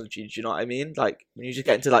technology. Do you know what I mean? Like when you just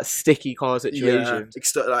get into like sticky car situations.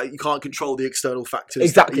 Like, you can't control the external factors.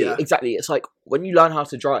 Exactly. It's like when you learn how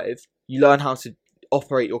to drive, you learn how to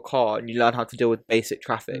operate your car and you learn how to deal with basic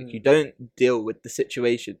traffic. You don't deal with the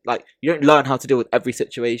situation. Like you don't learn how to deal with every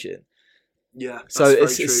situation. Yeah. So that's very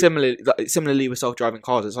it's true. similarly with self-driving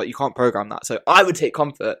cars. It's like you can't program that. So I would take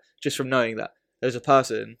comfort just from knowing that there's a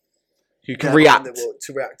person who can react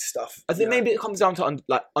to react to stuff. I think maybe it comes down to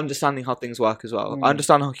understanding how things work as well. Mm. I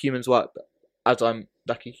understand how humans work as I'm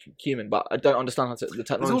like a human, but I don't understand how the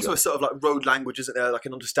technology. There's also a sort of like road language, isn't there? Like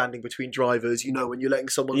an understanding between drivers. You know, when you're letting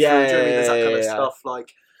someone Yeah, through, do you know what I mean? There's that kind of yeah. stuff.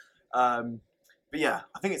 Like, but yeah,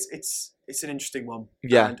 I think it's an interesting one.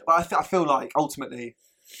 Yeah. But I feel like ultimately,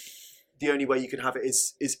 the only way you can have it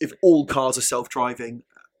is if all cars are self-driving,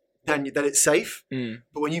 then it's safe. Mm.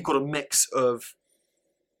 But when you've got a mix of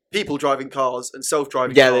people driving cars and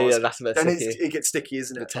self-driving Yeah, cars, that's a bit then sticky. it gets sticky,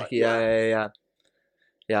 isn't it? Techie,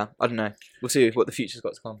 yeah. I don't know. We'll see what the future's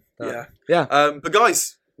got to come. But, yeah. But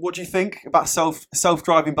guys, what do you think about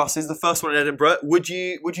self-driving buses? The first one in Edinburgh. Would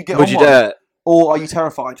you get would on you one? do it? Or are you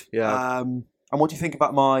terrified? Yeah. And what do you think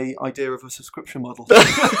about my idea of a subscription model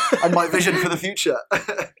and my vision for the future?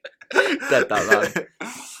 Dead that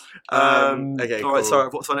man. Okay. All right. Cool. Sorry.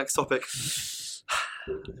 What's our next topic?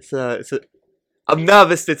 I'm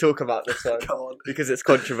nervous to talk about this one Go on. because it's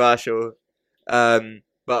controversial.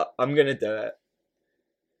 But I'm gonna do it.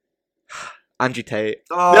 Andrew Tate.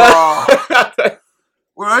 Oh,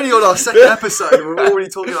 we're only on our second episode. We're already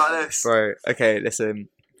talking about this. Right. Okay. Listen.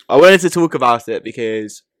 I wanted to talk about it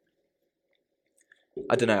because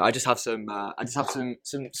I don't know. I just have some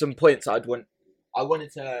points I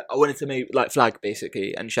wanted to maybe like flag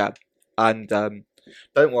basically and share. And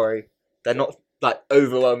don't worry, they're not like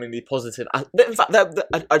overwhelmingly positive. In fact,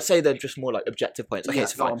 I'd say they're just more like objective points. Okay,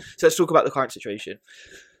 so fine. So let's talk about the current situation.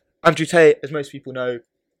 Andrew Tate, as most people know,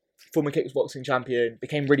 former kickboxing champion,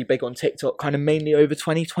 became really big on TikTok, kind of mainly over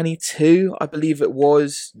 2022, I believe it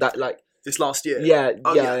was. That like this last year. Yeah.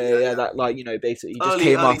 That like basically just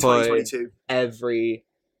came up on every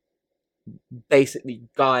basically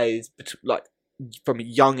guys like from a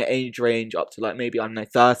young age range up to like maybe I don't know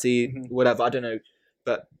 30, whatever, I don't know,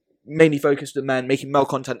 but mainly focused on men, making male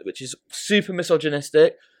content which is super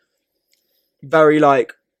misogynistic, very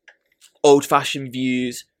like old-fashioned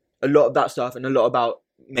views, a lot of that stuff, and a lot about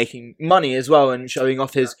making money as well and showing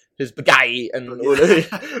off his Bugatti and all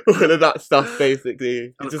of that stuff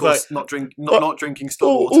basically. And it's of course, like, not drinking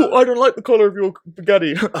store water. Oh, I don't like the colour of your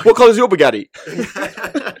Bugatti. What colour's your Bugatti?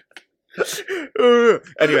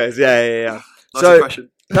 Anyways, yeah. Nice impression.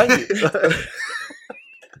 Thank you.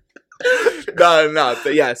 No,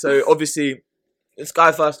 but yeah. So obviously, this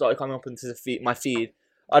guy first started coming up into my feed.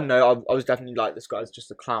 I don't know. I was definitely like, this guy's just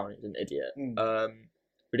a clown. He's an idiot.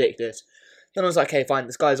 Ridiculous. Then I was like, okay, fine.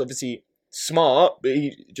 This guy's obviously smart, but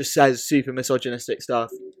he just says super misogynistic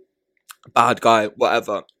stuff. Bad guy,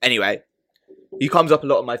 whatever. Anyway, he comes up a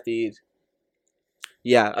lot on my feed.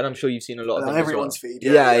 Yeah, and I'm sure you've seen a lot of them everyone's as well. feed.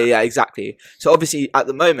 Yeah, exactly. So obviously, at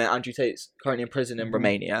the moment, Andrew Tate's currently in prison in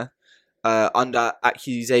Romania, under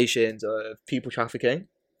accusations of people trafficking.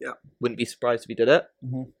 Yeah, wouldn't be surprised if he did it,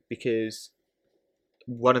 because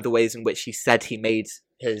one of the ways in which he said he made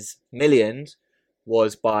his millions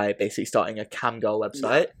was by basically starting a camgirl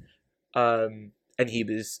website, and he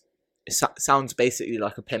was. It sounds basically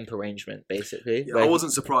like a pimp arrangement, basically. Yeah, I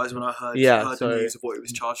wasn't surprised when I heard the news of what he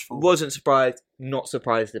was charged for. Wasn't surprised, not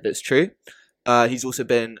surprised if it's true. He's also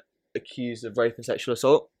been accused of rape and sexual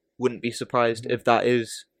assault. Wouldn't be surprised if that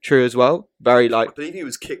is true as well. Very like. I believe he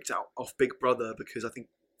was kicked out off Big Brother because I think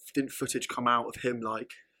didn't footage come out of him like.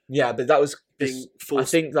 Yeah, but that was being forced. I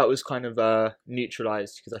think that was kind of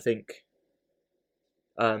neutralised because I think.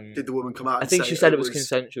 Did the woman come out? I think she said it was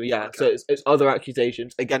consensual. Yeah, okay. So it's other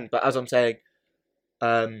accusations again, but as I'm saying,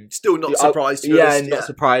 still not surprised. Not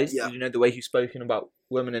surprised. Yeah. You know the way he's spoken about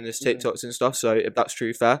women in his TikToks and stuff. So if that's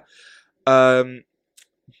true, fair.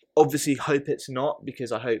 Obviously, hope it's not,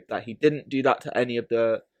 because I hope that he didn't do that to any of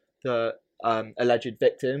the alleged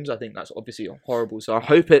victims. I think that's obviously horrible. So I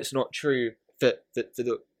hope it's not true for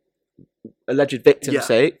the alleged victims'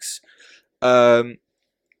 sakes. But.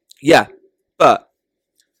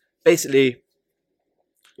 Basically,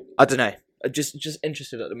 I don't know. I'm just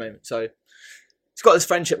interested at the moment. So he's got this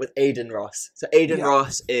friendship with Aiden Ross. So Aiden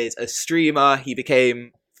Ross is a streamer. He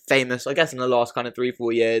became famous, I guess, in the last kind of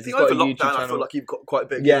 3-4 years. He's got a YouTube channel. I feel like he's got quite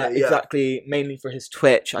big. Yeah, exactly. Mainly for his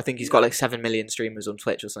Twitch. I think he's got like 7 million streamers on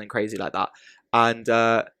Twitch or something crazy like that. And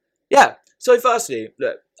So firstly,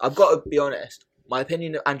 look, I've got to be honest. My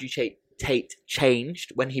opinion of Andrew Tate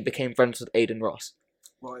changed when he became friends with Aiden Ross.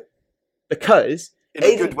 Right. Because. In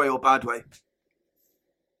a good way or bad way?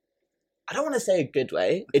 I don't want to say a good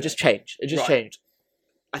way. Okay. It just changed. Changed.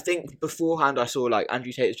 I think beforehand I saw like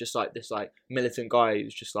Andrew Tate is just like this like militant guy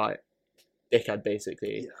who's just like dickhead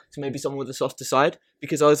basically. Yeah. So maybe someone with a softer side.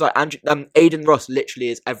 Because I was like, Aiden Ross literally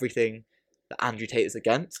is everything that Andrew Tate is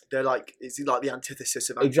against. They're like, is he like the antithesis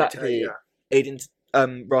of Andrew Exactly. Tate? Yeah.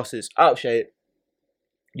 Aiden Ross is out of shape,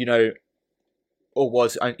 you know, or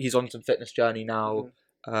was, he's on some fitness journey now,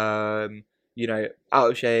 you know,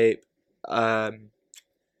 out of shape, just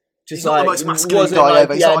he's not like, the most masculine wasn't guy like,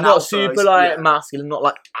 ever. He's yeah, not not alpha, super like masculine, not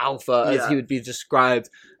like alpha as he would be described,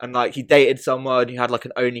 and like he dated someone who had like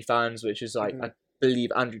an OnlyFans, which is like, I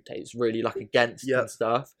believe Andrew Tate's really like against and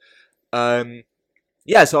stuff.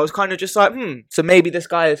 Yeah, so I was kind of just like, so maybe this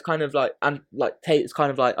guy is kind of like, and like Tate is kind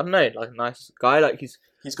of like, I don't know, like a nice guy, like he's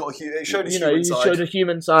got it showed his you know, human he side. showed a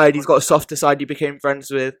human side. He's got a softer side. He became friends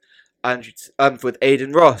with Andrew, with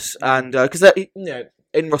Aiden Ross, and because you know,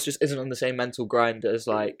 Aiden Ross just isn't on the same mental grind as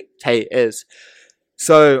like Tate is.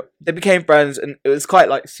 So they became friends, and it was quite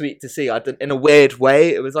like sweet to see. In a weird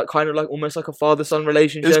way, it was like kind of like almost like a father-son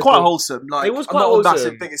relationship. It was quite wholesome. Like, it was quite I'm not wholesome. a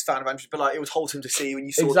massive biggest fan of Andrew, but like it was wholesome to see when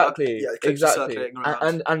you saw exactly.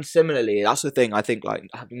 around. And similarly, that's the thing. I think like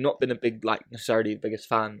having not been a big like necessarily the biggest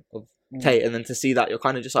fan of Tate, and then to see that, you're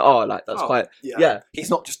kind of just like, oh, like that's quite He's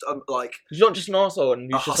not just like he's not just an arsehole,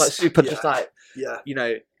 and he's just like super just like you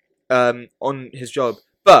know on his job,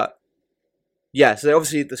 but. Yeah, so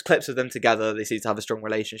obviously there's clips of them together. They seem to have a strong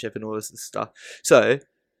relationship and all this stuff. So,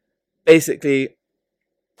 basically,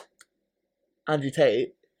 Andrew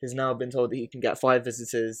Tate has now been told that he can get 5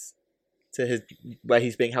 visitors to where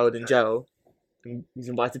he's being held in jail. And he's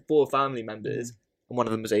invited 4 family members, and one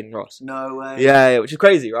of them was Aiden Ross. No way. Yeah, which is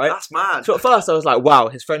crazy, right? That's mad. So at first I was like, wow,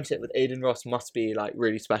 his friendship with Aiden Ross must be like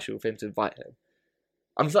really special for him to invite him.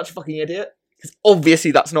 I'm such a fucking idiot, because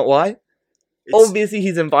obviously that's not why. Obviously,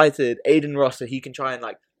 he's invited Aiden Ross so he can try and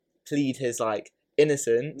like plead his like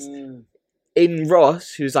innocence. Aiden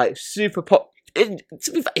Ross, who's like super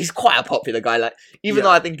he's quite a popular guy. Like, even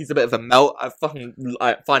though I think he's a bit of a melt, I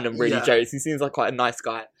find him really jokes. He seems like quite a nice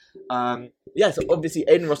guy. So obviously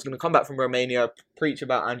Aiden Ross is going to come back from Romania, preach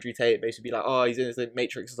about Andrew Tate, basically be like, oh, he's innocent,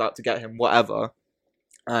 Matrix is out to get him, whatever.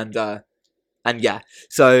 And yeah,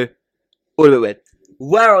 so all of it weird.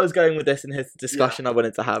 Where I was going with this in his discussion, I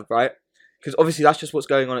wanted to have, right? Because obviously that's just what's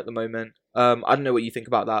going on at the moment. I don't know what you think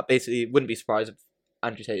about that. Basically, wouldn't be surprised if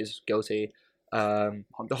Andrew Tate is guilty. The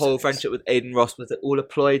whole friendship with Aiden Ross, was it all a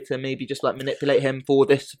ploy to maybe just like manipulate him for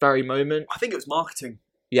this very moment? I think it was marketing.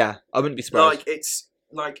 Yeah, I wouldn't be surprised. Like, it's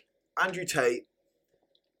like Andrew Tate.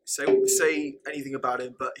 Say anything about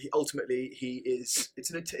him, but ultimately it's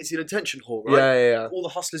an attention whore, right? Yeah. All the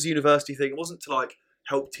Hustlers University thing, it wasn't to like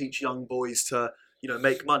help teach young boys to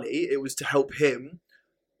make money. It was to help him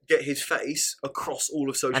get his face across all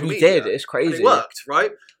of social media. And he did. It's crazy. And it worked,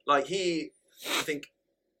 right? Like I think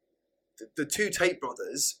the 2 Tate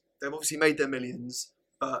brothers, they've obviously made their millions,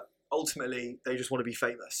 but ultimately they just want to be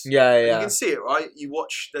famous. Yeah. And you can see it, right? You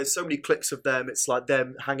watch, there's so many clips of them. It's like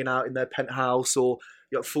them hanging out in their penthouse or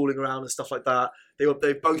fooling around and stuff like that.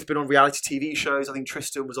 They've both been on reality TV shows. I think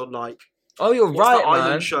Tristan was on like, oh, you're right, man.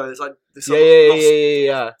 Island show. It's like this.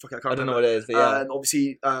 Yeah. Fuck, I don't know what it is, but yeah. And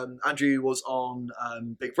obviously, Andrew was on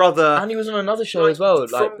Big Brother, and he was on another show as well.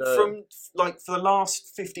 From for the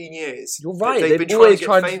last 15 years. You're right. They've been always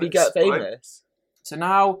trying to get famous. Right? So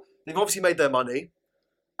now they've obviously made their money,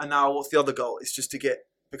 and now what's the other goal? It's just to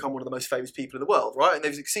become one of the most famous people in the world, right? And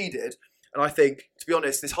they've succeeded. And I think, to be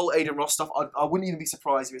honest, this whole Aiden Ross stuff, I wouldn't even be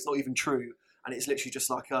surprised if it's not even true, and it's literally just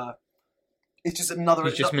like it's just another.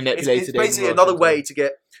 He's just manipulated. It's basically another way to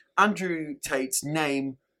get Andrew Tate's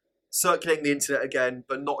name circulating the internet again,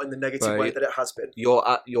 but not in the negative way that it has been.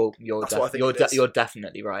 You're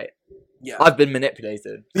definitely right. Yeah, I've been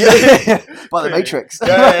manipulated. By the Matrix.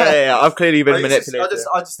 Yeah. I've clearly been manipulated.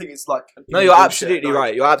 I just think it's like no, you're absolutely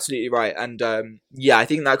right. You're absolutely right, and I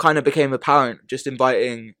think that kind of became apparent just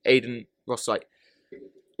inviting Aiden Ross like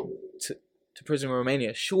to prison in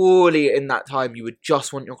Romania. Surely in that time you would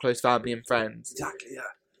just want your close family and friends. Exactly, yeah.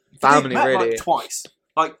 Family, met, really. Like, twice.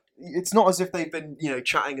 Like, it's not as if they've been,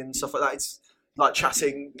 chatting and stuff like that. It's like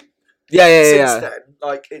chatting. Yeah. Then,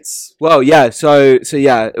 like it's. Well, yeah. So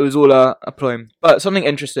yeah, it was all a ploy. But something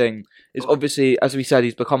interesting is obviously, as we said,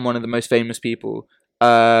 he's become one of the most famous people.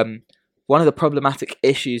 One of the problematic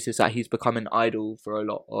issues is that he's become an idol for a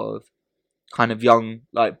lot of kind of young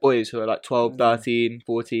like boys who are like 12, 13,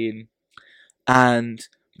 14. And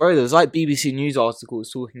bro, there's like BBC News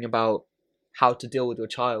articles talking about how to deal with your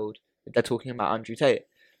child. They're talking about Andrew Tate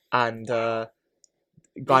and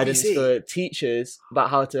guidance for teachers about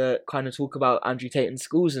how to kind of talk about Andrew Tate in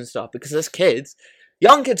schools and stuff. Because there's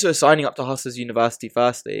young kids who are signing up to Hustlers University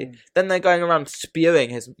firstly, then they're going around spewing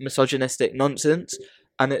his misogynistic nonsense,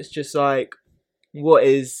 and it's just like, what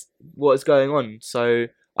is going on? So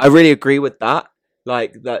I really agree with that.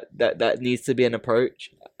 Like that needs to be an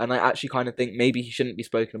approach. And I actually kind of think maybe he shouldn't be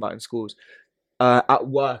spoken about in schools. at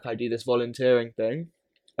work I do this volunteering thing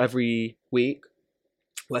every week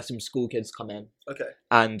where some school kids come in. Okay.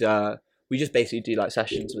 And we just basically do like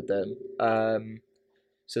sessions with them.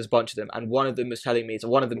 So there's a bunch of them, and one of them was telling me, so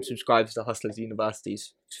one of them subscribes to Hustlers University.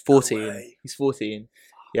 He's 14. No way. He's 14.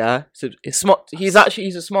 Yeah. So it's smart. He's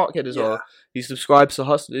a smart kid as well. He subscribes to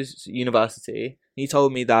Hustlers University. He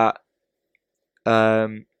told me that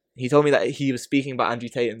he was speaking about Andrew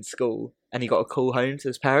Tate in school, and he got a call home to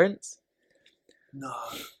his parents. No.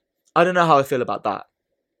 I don't know how I feel about that.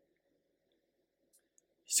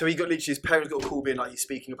 So he got literally his parents got a call being like he's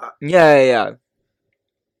speaking about. Yeah.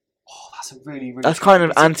 Oh, that's a really. That's kind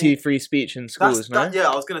of anti-free speech in schools, no? Yeah,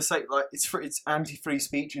 I was gonna say like it's anti-free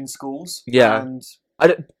speech in schools. Yeah. And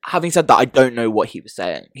having said that, I don't know what he was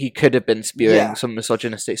saying. He could have been spewing some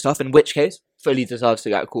misogynistic stuff, in which case, fully deserves to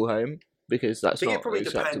get a call home because that's not acceptable. I think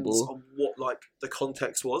it probably depends on what like the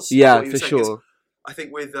context was. Yeah, for sure. I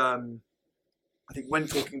think with I think when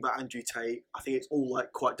talking about Andrew Tate, I think it's all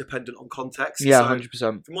like quite dependent on context. Yeah,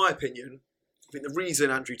 100%. In my opinion, I think the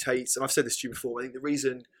reason Andrew Tate, and I've said this to you before, I think the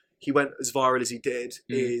reason he went as viral as he did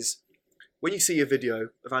is when you see a video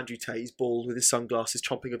of Andrew Tate, he's bald with his sunglasses,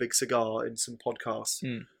 chomping a big cigar in some podcast,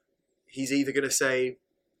 he's either going to say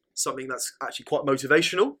something that's actually quite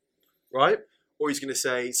motivational, right? Or he's going to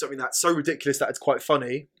say something that's so ridiculous that it's quite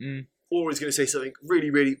funny, or he's going to say something really,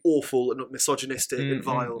 really awful and misogynistic and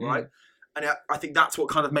vile, right? And I think that's what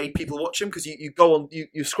kind of made people watch him, because you go on,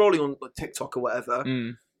 you're scrolling on TikTok or whatever,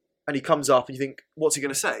 and he comes up and you think, what's he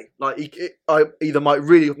going to say? Like, I either might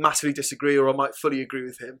really massively disagree or I might fully agree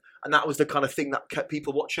with him. And that was the kind of thing that kept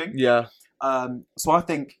people watching. Yeah. So I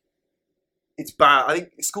think it's bad. I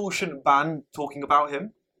think schools shouldn't ban talking about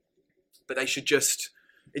him, but they should just,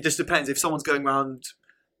 it just depends. If someone's going around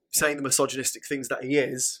saying the misogynistic things that he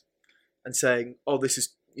is and saying, oh, this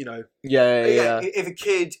is, you know. Yeah. If a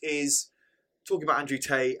kid is talking about Andrew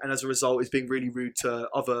Tate and as a result is being really rude to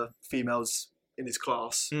other females in his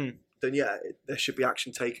class, then yeah, there should be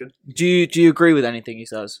action taken. Do you agree with anything he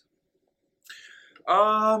says?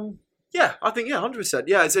 Yeah, I think 100%.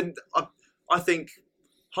 Yeah, as in, I think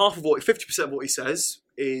 50% of what he says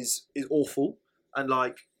is awful, and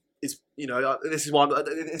like is, you know, this is why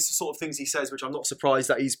it's the sort of things he says which I'm not surprised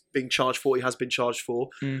that he's being charged for. He has been charged for,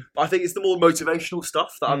 but I think it's the more motivational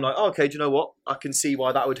stuff that I'm like, oh, okay, do you know what? I can see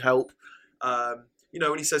why that would help. You know,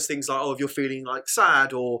 when he says things like, "Oh, if you're feeling like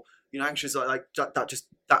sad or you know anxious, like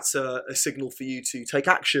that's a signal for you to take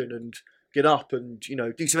action and get up and you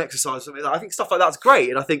know do some exercise." Or something like that. I think stuff like that's great,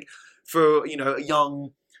 and I think for you know a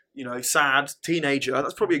young, you know, sad teenager,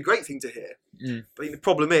 that's probably a great thing to hear. But I think the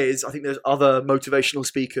problem is, I think there's other motivational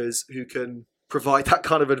speakers who can provide that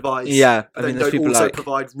kind of advice. Yeah, I mean, don't also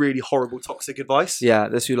provide really horrible, toxic advice. Yeah,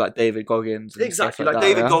 there's people like David Goggins. Exactly, like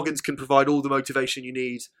David Goggins can provide all the motivation you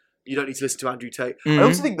need. You don't need to listen to Andrew Tate. Mm-hmm. I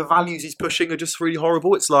also think the values he's pushing are just really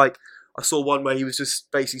horrible. It's like, I saw one where he was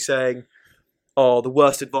just basically saying, oh, the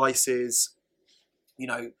worst advice is,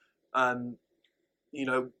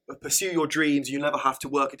 pursue your dreams. You'll never have to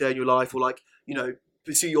work a day in your life, or like,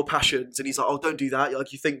 pursue your passions. And he's like, oh, don't do that.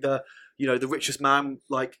 Like, you think the richest man,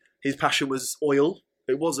 like his passion was oil.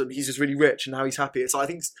 It wasn't. He's just really rich and now he's happy. So I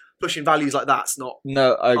think pushing values like that's not.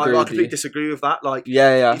 No, I agree. I completely disagree with that. Like,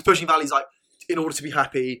 yeah. He's pushing values like, in order to be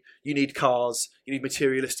happy, you need cars, you need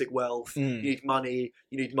materialistic wealth, you need money,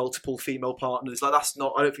 you need multiple female partners. Like, that's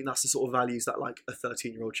not. I don't think that's the sort of values that like a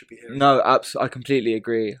 13-year-old should be hearing. No, absolutely. I completely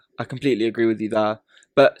agree. I completely agree with you there.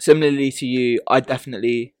 But similarly to you, I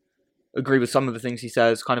definitely agree with some of the things he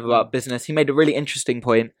says, kind of about business. He made a really interesting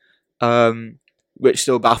point, which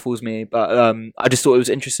still baffles me, but I just thought it was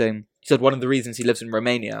interesting. He said one of the reasons he lives in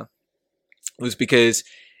Romania was because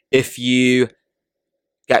if you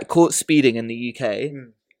get caught speeding in the UK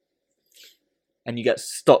and you get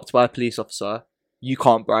stopped by a police officer, you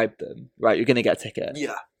can't bribe them, right? You're going to get a ticket.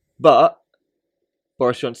 Yeah. But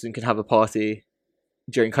Boris Johnson can have a party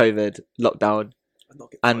during COVID lockdown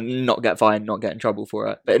and not get fined, not get in trouble for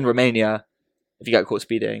it. But in Romania, if you get caught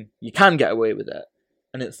speeding, you can get away with it.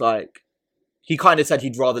 And it's like, he kind of said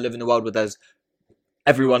he'd rather live in a world where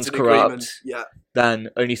everyone's corrupt than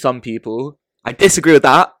only some people. I disagree with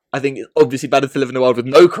that. I think it's obviously better to live in a world with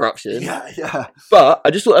no corruption. Yeah. But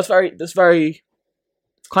I just thought that's very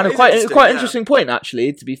quite interesting point,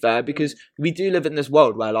 actually, to be fair, because we do live in this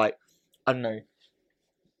world where, like, I don't know,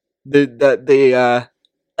 the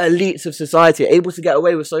elites of society are able to get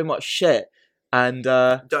away with so much shit and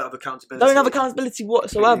don't have accountability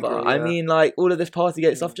whatsoever. Agree, yeah. I mean, like, all of this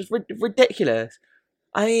Partygate stuff, just ridiculous.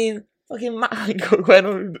 I mean, fucking Matt went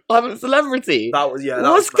on I'm a Celebrity.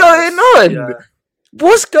 What's going on? Yeah.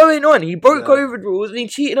 What's going on? He broke COVID rules and he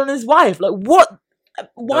cheated on his wife. Like, what?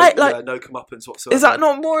 why? no comeuppance whatsoever. Is that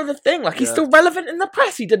not more of a thing? Like, he's still relevant in the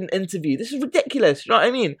press. He did an interview. This is ridiculous. You know what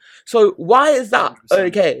I mean? So why is that 100%.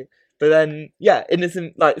 okay? But then,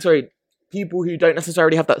 innocent, people who don't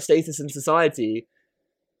necessarily have that status in society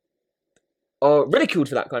are ridiculed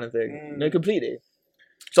for that kind of thing. No, completely.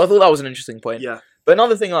 So I thought that was an interesting point. Yeah. But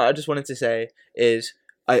another thing I just wanted to say is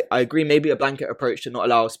I agree maybe a blanket approach to not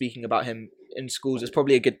allow speaking about him in schools is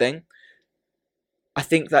probably a good thing. I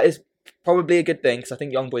think that is probably a good thing because I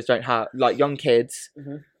think young boys don't have, young kids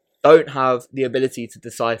don't have the ability to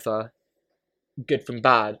decipher good from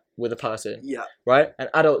bad with a person. Yeah. Right? And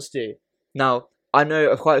adults do. Now, I know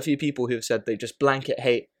of quite a few people who have said they just blanket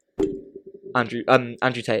hate Andrew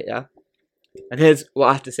Tate, yeah? And here's what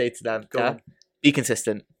I have to say to them. Go on. Be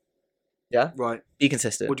consistent. Yeah? Right. Be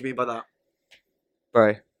consistent. What do you mean by that?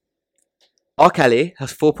 Bro. R. Kelly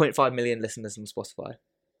has 4.5 million listeners on Spotify.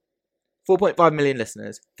 4.5 million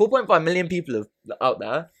listeners. 4.5 million people out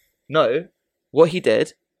there know what he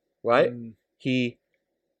did, right? He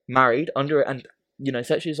married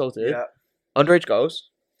sexually assaulted underage girls,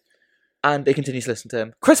 and they continue to listen to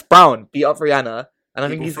him. Chris Brown beat up Rihanna, and I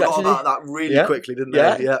think he's forgot actually about that really quickly, didn't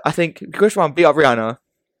they? Yeah. I think Chris Brown beat up Rihanna.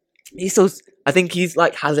 I think he's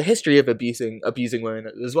has a history of abusing women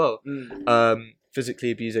as well,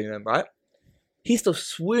 physically abusing them, right? He's still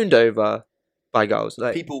swooned over by girls.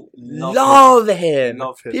 People love him.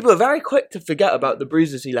 Love him. People are very quick to forget about the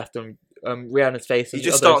bruises he left on Rihanna's face. He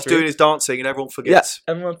just starts doing his dancing and everyone forgets.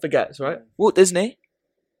 Yeah, everyone forgets, right? Walt Disney,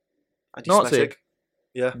 Anti-Semitic.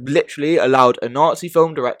 Yeah. Literally allowed a Nazi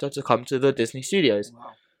film director to come to the Disney studios.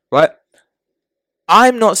 Wow. Right?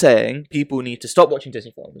 I'm not saying people need to stop watching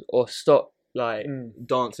Disney films or stop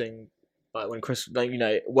dancing when Chris,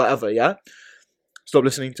 whatever, yeah? Stop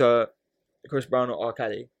listening to Chris Brown or R.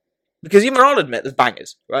 Kelly. Because even I'll admit there's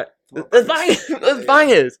bangers, right? There's bangers. There's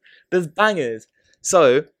bangers. There's bangers.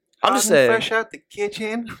 So, I'm just saying. Fresh out the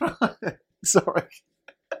kitchen. Sorry.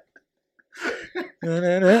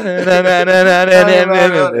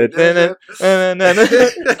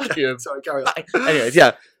 Sorry, carry on. Anyways,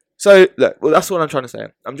 yeah. So, look, that's what I'm trying to say.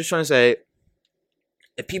 I'm just trying to say,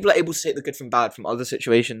 if people are able to take the good from bad from other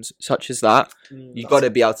situations such as that, you've got to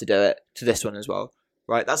be able to do it to this one as well.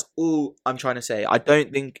 Right? That's all I'm trying to say. I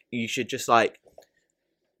don't think you should just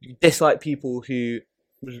dislike people who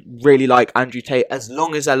really like Andrew Tate as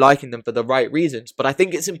long as they're liking them for the right reasons. But I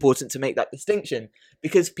think it's important to make that distinction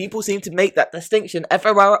because people seem to make that distinction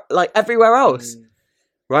everywhere else.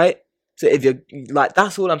 Right? So if you're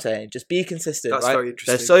that's all I'm saying. Just be consistent. That's right? very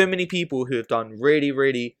interesting. There's so many people who have done really,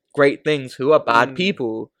 really great things who are bad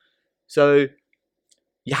people. So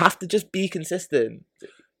you have to just be consistent.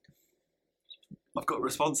 I've got a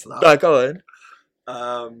response to that. Right, go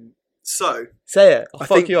on. So say it. I'll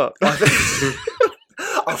fuck you up.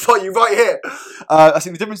 I'll fight you right here. I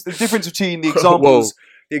think the difference between the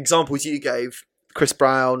examples you gave, Chris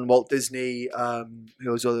Brown, Walt Disney,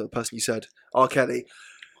 who was the other person you said, R. Kelly.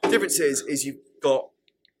 The difference is you've got,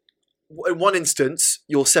 in one instance,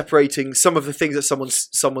 you're separating some of the things that some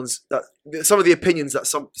of the opinions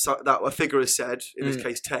that a figure has said, in this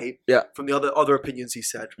case Tate, from the other opinions he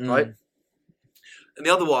said, right? And the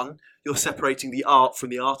other one, you're separating the art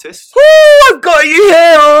from the artist. Ooh, I've got you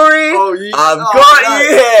here, Ori. I've got you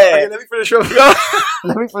here. Okay, let me finish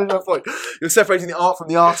my point. You're separating the art from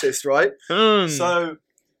the artist, right? So,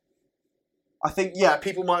 I think,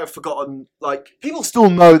 people might have forgotten, people still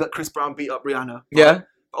know that Chris Brown beat up Rihanna. Right? Yeah.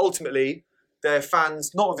 But ultimately, they're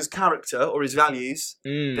fans, not of his character or his values,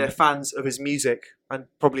 they're fans of his music and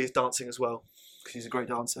probably his dancing as well. Because he's a great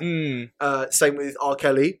dancer. Same with R.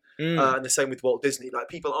 Kelly, and the same with Walt Disney.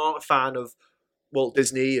 People aren't a fan of Walt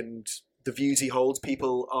Disney and the views he holds.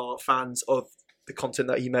 People are fans of the content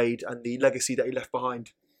that he made and the legacy that he left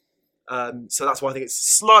behind. So that's why I think it's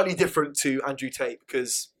slightly different to Andrew Tate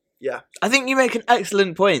because, I think you make an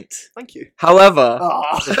excellent point. Thank you. However,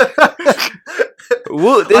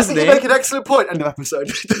 Walt Disney... I think you make an excellent point. End of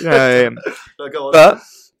episode. No, go on. But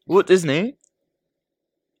Walt Disney...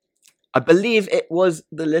 I believe it was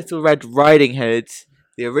the Little Red Riding Hood.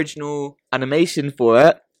 The original animation for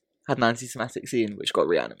it had an anti-Semitic scene which got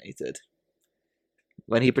reanimated.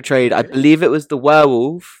 When he portrayed, I believe it was the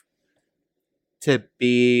werewolf to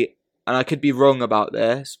be, and I could be wrong about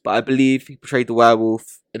this, but I believe he portrayed the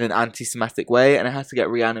werewolf in an anti-Semitic way and it had to get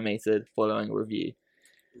reanimated following a review.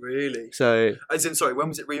 Really? So, sorry, when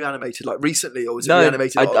was it reanimated? Recently, or was it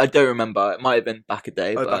reanimated? I don't remember. It might have been back a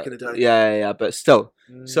day. Oh, back in the day. Yeah, but still.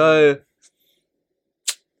 So,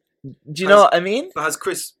 do you know what I mean? But has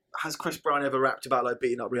Chris Brown ever rapped about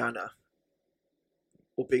beating up Rihanna,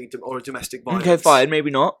 or a domestic violence? Okay, fine. Maybe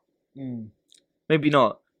not. Maybe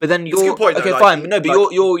not. But then It's a you're good point, though, okay, like, fine. No, but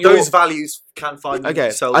like, you're those values can find okay.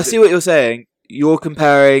 themselves. I see what you're saying. You're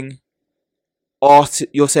comparing art.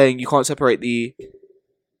 You're saying you can't separate the.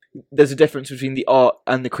 There's a difference between the art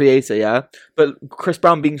and the creator, yeah. But Chris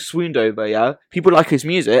Brown being swooned over, yeah. People like his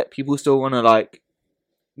music. People still want to like,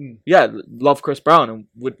 yeah, love Chris Brown and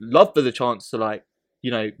would love for the chance to like,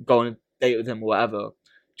 go on a date with him or whatever.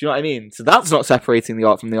 Do you know what I mean? So that's not separating the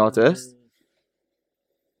art from the artist.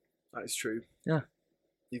 That is true. Yeah.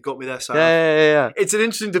 You've got me there, Sam. Yeah. It's an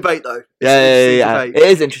interesting debate, though. Yeah. It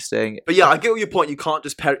is interesting. But yeah, I get your point. You can't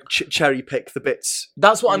just cherry pick the bits.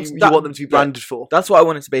 That's what you want them to be branded for. That's what I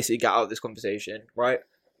wanted to basically get out of this conversation, right?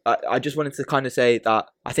 I just wanted to kind of say that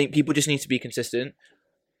I think people just need to be consistent.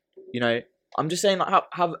 I'm just saying, like,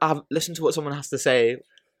 have listen to what someone has to say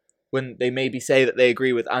when they maybe say that they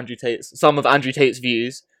agree with some of Andrew Tate's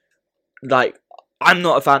views. Like, I'm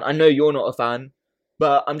not a fan. I know you're not a fan.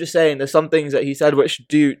 But I'm just saying, there's some things that he said which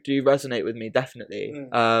do resonate with me, definitely.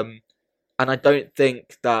 And I don't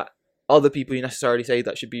think that other people you necessarily say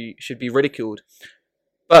that should be ridiculed.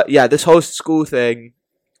 But yeah, this whole school thing,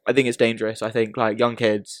 I think it's dangerous. I think like young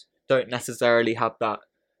kids don't necessarily have that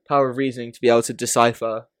power of reasoning to be able to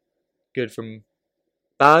decipher good from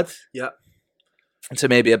bad. Yeah. And so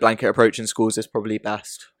maybe a blanket approach in schools is probably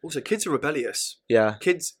best. Also, kids are rebellious. Yeah.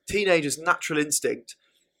 Teenagers' natural instinct,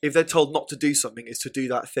 if they're told not to do something, is to do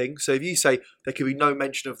that thing. So if you say there could be no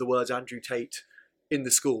mention of the words Andrew Tate in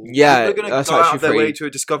the school, they're going to go out of their way to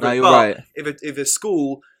discover it. No, you're but right. if a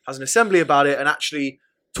school has an assembly about it and actually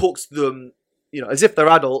talks to them, as if they're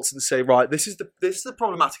adults and say, right, this is the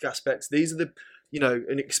problematic aspects. These are the,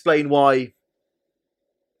 and explain why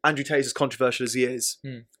Andrew Tate is as controversial as he is.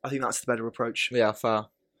 I think that's the better approach. Yeah, fair.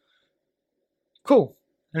 Cool.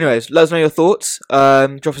 Anyways, let us know your thoughts.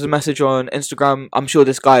 Drop us a message on Instagram. I'm sure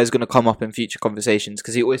this guy is going to come up in future conversations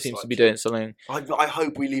because he always seems to be doing something. I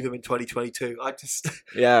hope we leave him in 2022.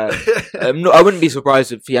 Yeah. I wouldn't be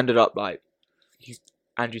surprised if he ended up like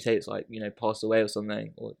Andrew Tate's like passed away or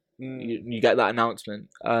something, or you get that announcement.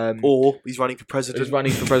 Or he's running for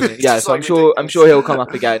president. Yeah, so I'm sure he'll come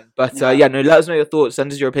up again. But let us know your thoughts.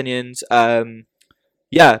 Send us your opinions. But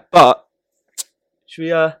should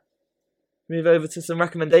we move over to some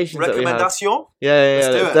recommendations? Recommendation? Yeah,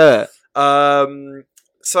 let's do it.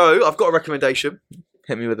 So I've got a recommendation.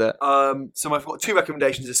 Hit me with it. So I've got two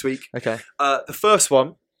recommendations this week. Okay. The first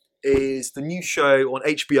one is the new show on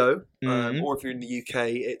HBO, or if you're in the UK,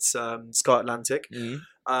 it's Sky Atlantic.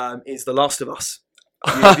 Is The Last of Us.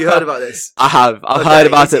 Have you heard about this? I have. I've heard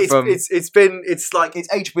about it from. It's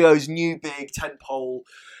HBO's new big tentpole.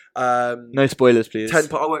 No spoilers, please. I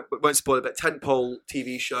won't spoil it, but tentpole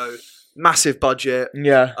TV show, massive budget.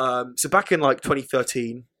 Yeah. So back in like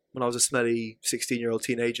 2013, when I was a smelly 16-year-old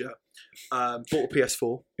teenager, bought a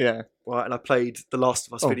PS4. Yeah. Right, and I played The Last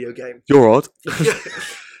of Us video game. You're odd.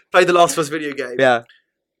 Played The Last of Us video game. Yeah.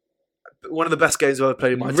 One of the best games I've ever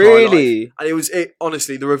played in my entire Really? life. And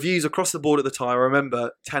honestly, the reviews across the board at the time, I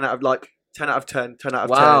remember 10 out of 10, 10 out of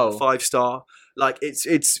 10, 5-star. Like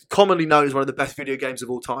it's commonly known as one of the best video games of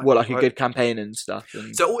all time. What, like a good campaign and stuff?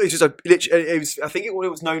 So it's just I think what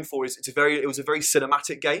it was known for is it was a very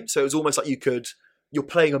cinematic game. So it was almost like you're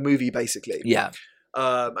playing a movie basically. Yeah.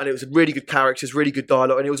 And it was really good characters, really good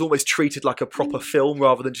dialogue, and it was almost treated like a proper film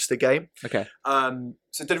rather than just a game. Okay.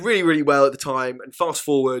 So it did really, really well at the time. And fast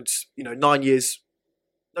forward, 10 years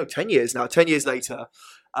now, 10 years later,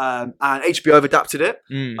 and HBO have adapted it.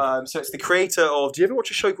 So it's the creator of. Do you ever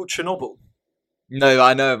watch a show called Chernobyl? No,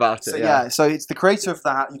 I know about it. So, yeah. So it's the creator of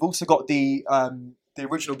that. You've also got the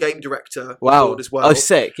original game director on board as well. Oh,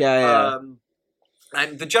 sick! Yeah.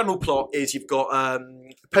 And the general plot is you've got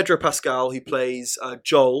Pedro Pascal, who plays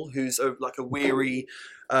Joel, who's a weary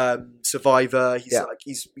survivor.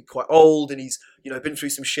 He's quite old, and he's been through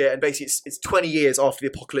some shit. And basically, it's 20 years after the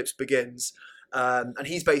apocalypse begins, and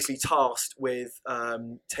he's basically tasked with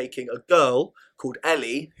taking a girl called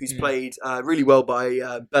Ellie, who's played really well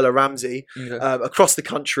by Bella Ramsey, across the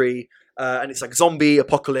country. And it's like zombie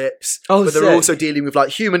apocalypse, but they're also dealing with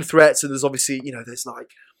like human threats. And there's obviously there's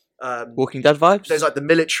like. Walking Dead vibes? There's like the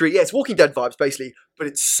military. Yeah, it's Walking Dead vibes, basically. But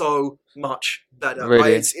it's so much better.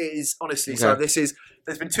 Really? It is, honestly. Okay. So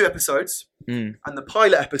there's been 2 episodes. And the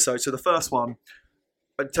pilot episode, so the first one,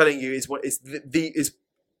 I'm telling you, is one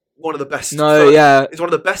of the best. It's one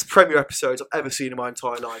of the best premiere episodes I've ever seen in my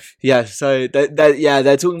entire life. Yeah, so they're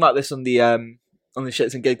talking about this on the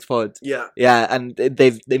Shits and Gigs pod. Yeah. Yeah, and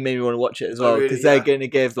they made me want to watch it as well, because they're going to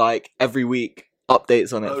give like every week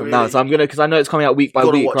updates on it from now, so I'm gonna, because I know it's coming out week by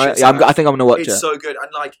week, right? Yeah, I think I'm gonna watch it. It's so good,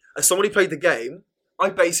 and like as someone who played the game,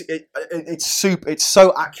 it's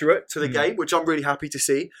so accurate to the game, which I'm really happy to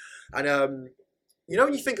see. And you know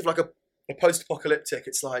when you think of like a post-apocalyptic,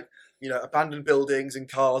 it's like, you know, abandoned buildings and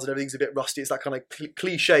cars and everything's a bit rusty. It's that kind of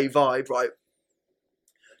cliche vibe, right?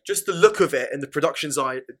 Just the look of it and the production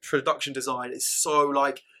design is so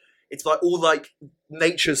like, it's like all like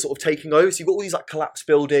nature sort of taking over. So you've got all these like collapsed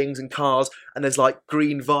buildings and cars, and there's like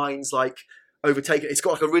green vines like overtaken. It's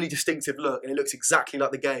got like a really distinctive look, and it looks exactly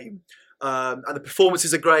like the game. And the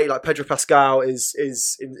performances are great. Like Pedro Pascal is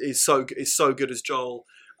so good as Joel.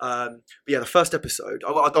 But yeah, the first episode,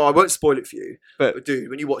 I won't spoil it for you, but dude,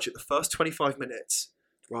 when you watch it, the first 25 minutes,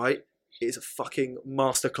 right, it is a fucking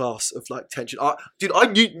masterclass of like tension. I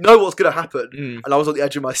know what's gonna happen, and I was on the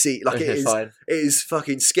edge of my seat. Like it is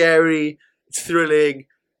fucking scary. It's thrilling.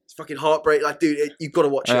 It's fucking heartbreaking. Like, dude, you've got to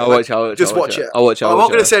watch it. I'll watch it. Just watch it. I'll watch it. I'm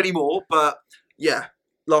not gonna say any more, but yeah,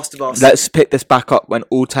 Last of Us. Let's pick this back up when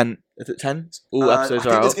all 10. Is it 10? All episodes I are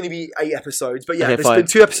think out. there's going to be 8 episodes, but yeah, Okay, there's fine. been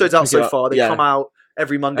 2 episodes out so Okay, far. They come out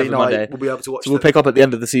every Monday night. Monday. We'll be able to watch. So we'll pick up at the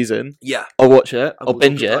end of the season. Yeah, I'll watch it. and I'll we'll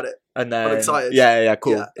binge talk it, about it. and then I'm excited. Yeah,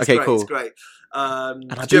 cool. Yeah, it's okay, great, cool. It's great.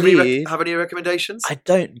 And I Do you believe, have any recommendations? I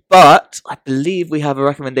don't, but I believe we have a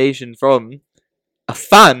recommendation from a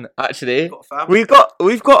fan. Actually, Got a fan?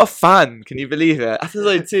 we've got a fan. Can you believe it?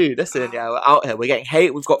 Episode 2. Listen, yeah, we're out here. We're getting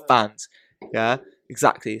hate. We've got fans. Yeah,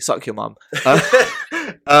 exactly. Suck your mum.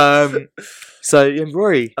 So yeah,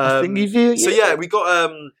 Rory, I think So yeah, we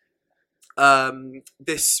got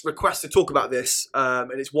this request to talk about this,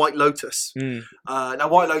 and it's White Lotus. Now,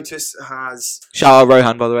 White Lotus has shout out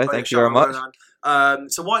Rohan, by the way. Thank you very much.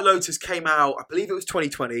 So White Lotus came out, I believe it was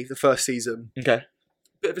 2020, the first season. Okay.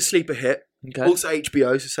 Bit of a sleeper hit. Okay. Also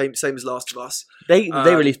HBO, so same as Last of Us. They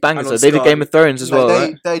released bangers and though. on They did Sky. Game of Thrones as well.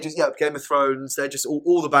 Right? They just Game of Thrones. They're just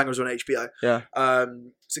all the bangers on HBO. Yeah.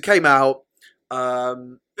 So it came out.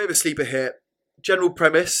 Bit of a sleeper hit. General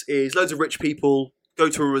premise is loads of rich people go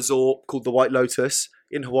to a resort called the White Lotus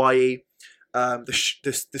in Hawaii.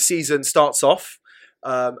 The season starts off,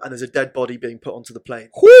 and there's a dead body being put onto the plane.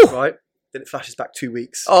 Whew! Right. Then it flashes back 2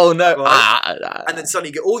 weeks. Oh no! Right? And then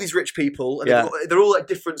suddenly you get all these rich people, and they're all like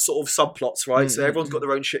different sort of subplots, right? So everyone's got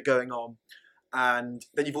their own shit going on, and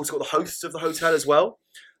then you've also got the hosts of the hotel as well,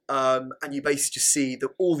 and you basically just see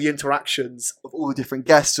all the interactions of all the different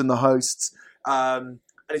guests and the hosts, and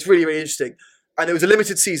it's really really interesting. And it was a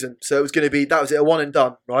limited season, so it was going to be that was it, a one and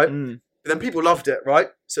done, right? But then people loved it, right?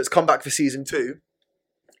 So it's come back for season 2,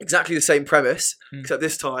 exactly the same premise, except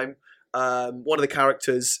this time. One of the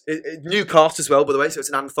characters, new cast as well, by the way, so it's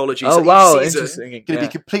an anthology. Oh so wow, each season interesting. going to be a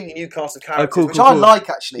completely new cast of characters, cool, which cool, I cool. like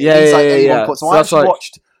actually. Yeah, It's like yeah, A1 yeah. quote. So So I that's actually like-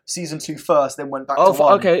 watched season 2 first, then went back to Oh,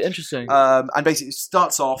 1. okay, interesting. And basically it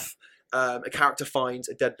starts off, a character finds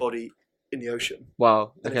a dead body in the ocean.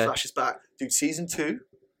 Wow. Then Okay. it flashes back. Dude, season 2.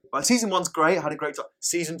 Right, season 1's great. I had a great time.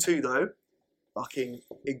 Season 2 though, fucking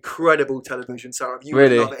incredible television, Sarah. You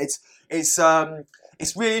Really? love it.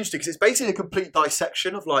 It's really interesting because it's basically a complete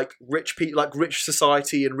dissection of like rich people, like rich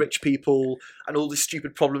society and rich people, and all the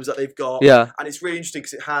stupid problems that they've got. Yeah. And it's really interesting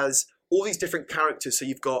because it has all these different characters. So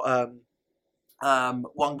you've got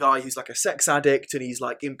one guy who's like a sex addict and he's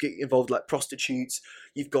like involved with, like prostitutes.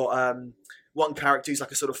 You've got one character who's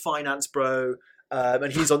like a sort of finance bro,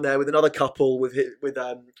 and he's on there with another couple with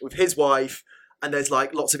his wife. And there's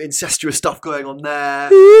like lots of incestuous stuff going on there.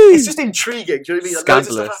 It's just intriguing. Do you know what I mean? Like, loads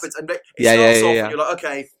of stuff happens, and it starts off, and you're like,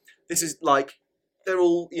 okay, this is like they're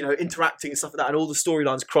all interacting and stuff like that, and all the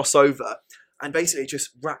storylines cross over, and basically it just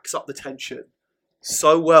racks up the tension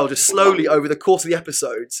so well, just slowly over the course of the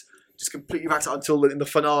episodes, just completely racks up until in the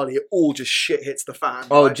finale, it all just shit hits the fan.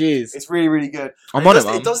 Oh right? jeez. It's really really good. I'm on it,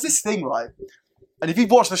 man. It does this thing right, and if you've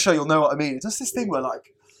watched the show, you'll know what I mean. It does this thing where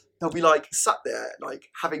like. They'll be like sat there,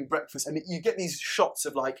 like having breakfast, and you get these shots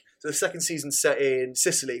of like so the second season set in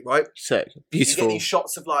Sicily, right? Sick. You Beautiful. get these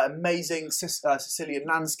shots of like amazing Sicilian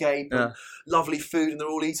landscape and lovely food, and they're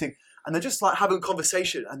all eating, and they're just like having a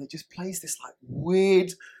conversation, and it just plays this like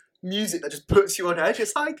weird music that just puts you on edge.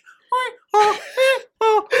 It's like.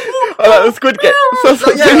 Oh, like the Squid Game.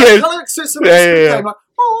 Like, yeah, kind of like Sicily Squid Game, like,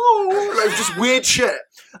 like just weird shit.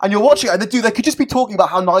 And you're watching it, and they could just be talking about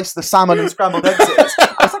how nice the salmon and scrambled eggs is. And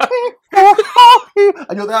it's like,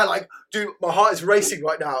 and you're there like, dude, my heart is racing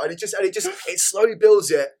right now, and it slowly builds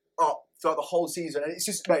it up throughout the whole season, and it's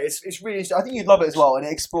just, mate, it's really interesting. I think you'd love it as well, and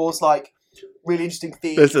it explores like really interesting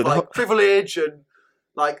themes like privilege and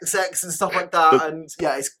like sex and stuff like that, and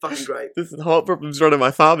yeah, it's fucking great. This is heart problems running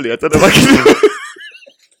my family. I don't know if I can.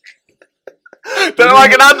 Don't know if I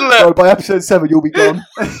can handle it. So by episode 7, you'll be gone.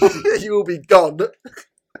 You will be gone. But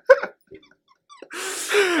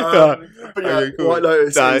yeah, okay, cool. White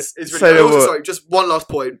Lotus is really good. Also, sorry, just one last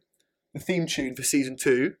point. The theme tune for season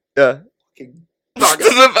 2, Yeah. fucking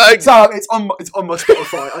Sam, it's on my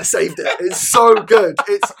Spotify. I saved it. It's so good.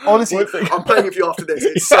 It's honestly, I'm playing with you after this.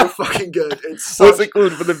 It's so fucking good. It's What's it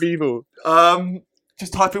called for the people?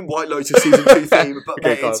 Just type in White Lotus season 2 theme, but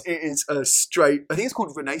Okay, mate, it is a straight. I think it's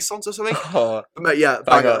called Renaissance or something. Oh, But mate, yeah,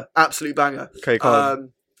 banger, absolute banger. okay, cool.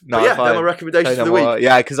 But yeah, they're my recommendations for the week.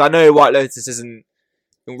 Yeah, because I know White Lotus isn't.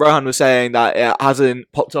 Rohan was saying that it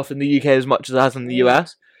hasn't popped off in the UK as much as it has in the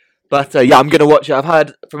US. But yeah, I'm gonna watch it. I've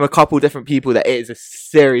heard from a couple different people that it is a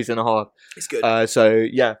series and a half. It's good. So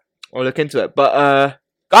yeah, I'll look into it. But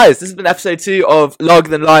guys, this has been episode 2 of Larger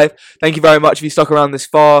Than Life. Thank you very much if you stuck around this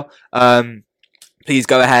far. Please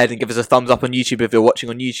go ahead and give us a thumbs up on YouTube if you're watching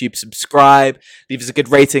on YouTube. Subscribe. Leave us a good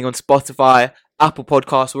rating on Spotify, Apple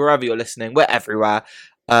Podcasts, wherever you're listening. We're everywhere.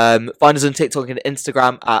 Find us on TikTok and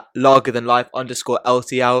Instagram at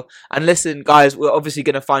largerthanlife_LTL. And listen, guys, we're obviously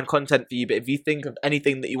going to find content for you. But if you think of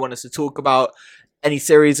anything that you want us to talk about, any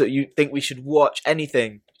series that you think we should watch,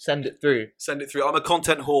 anything, send it through. Send it through. I'm a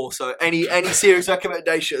content whore, so any series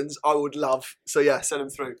recommendations I would love. So yeah, send them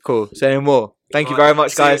through. Cool. Say no more. Thank you very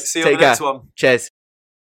much, guys. See you Take on the care. next one. Cheers.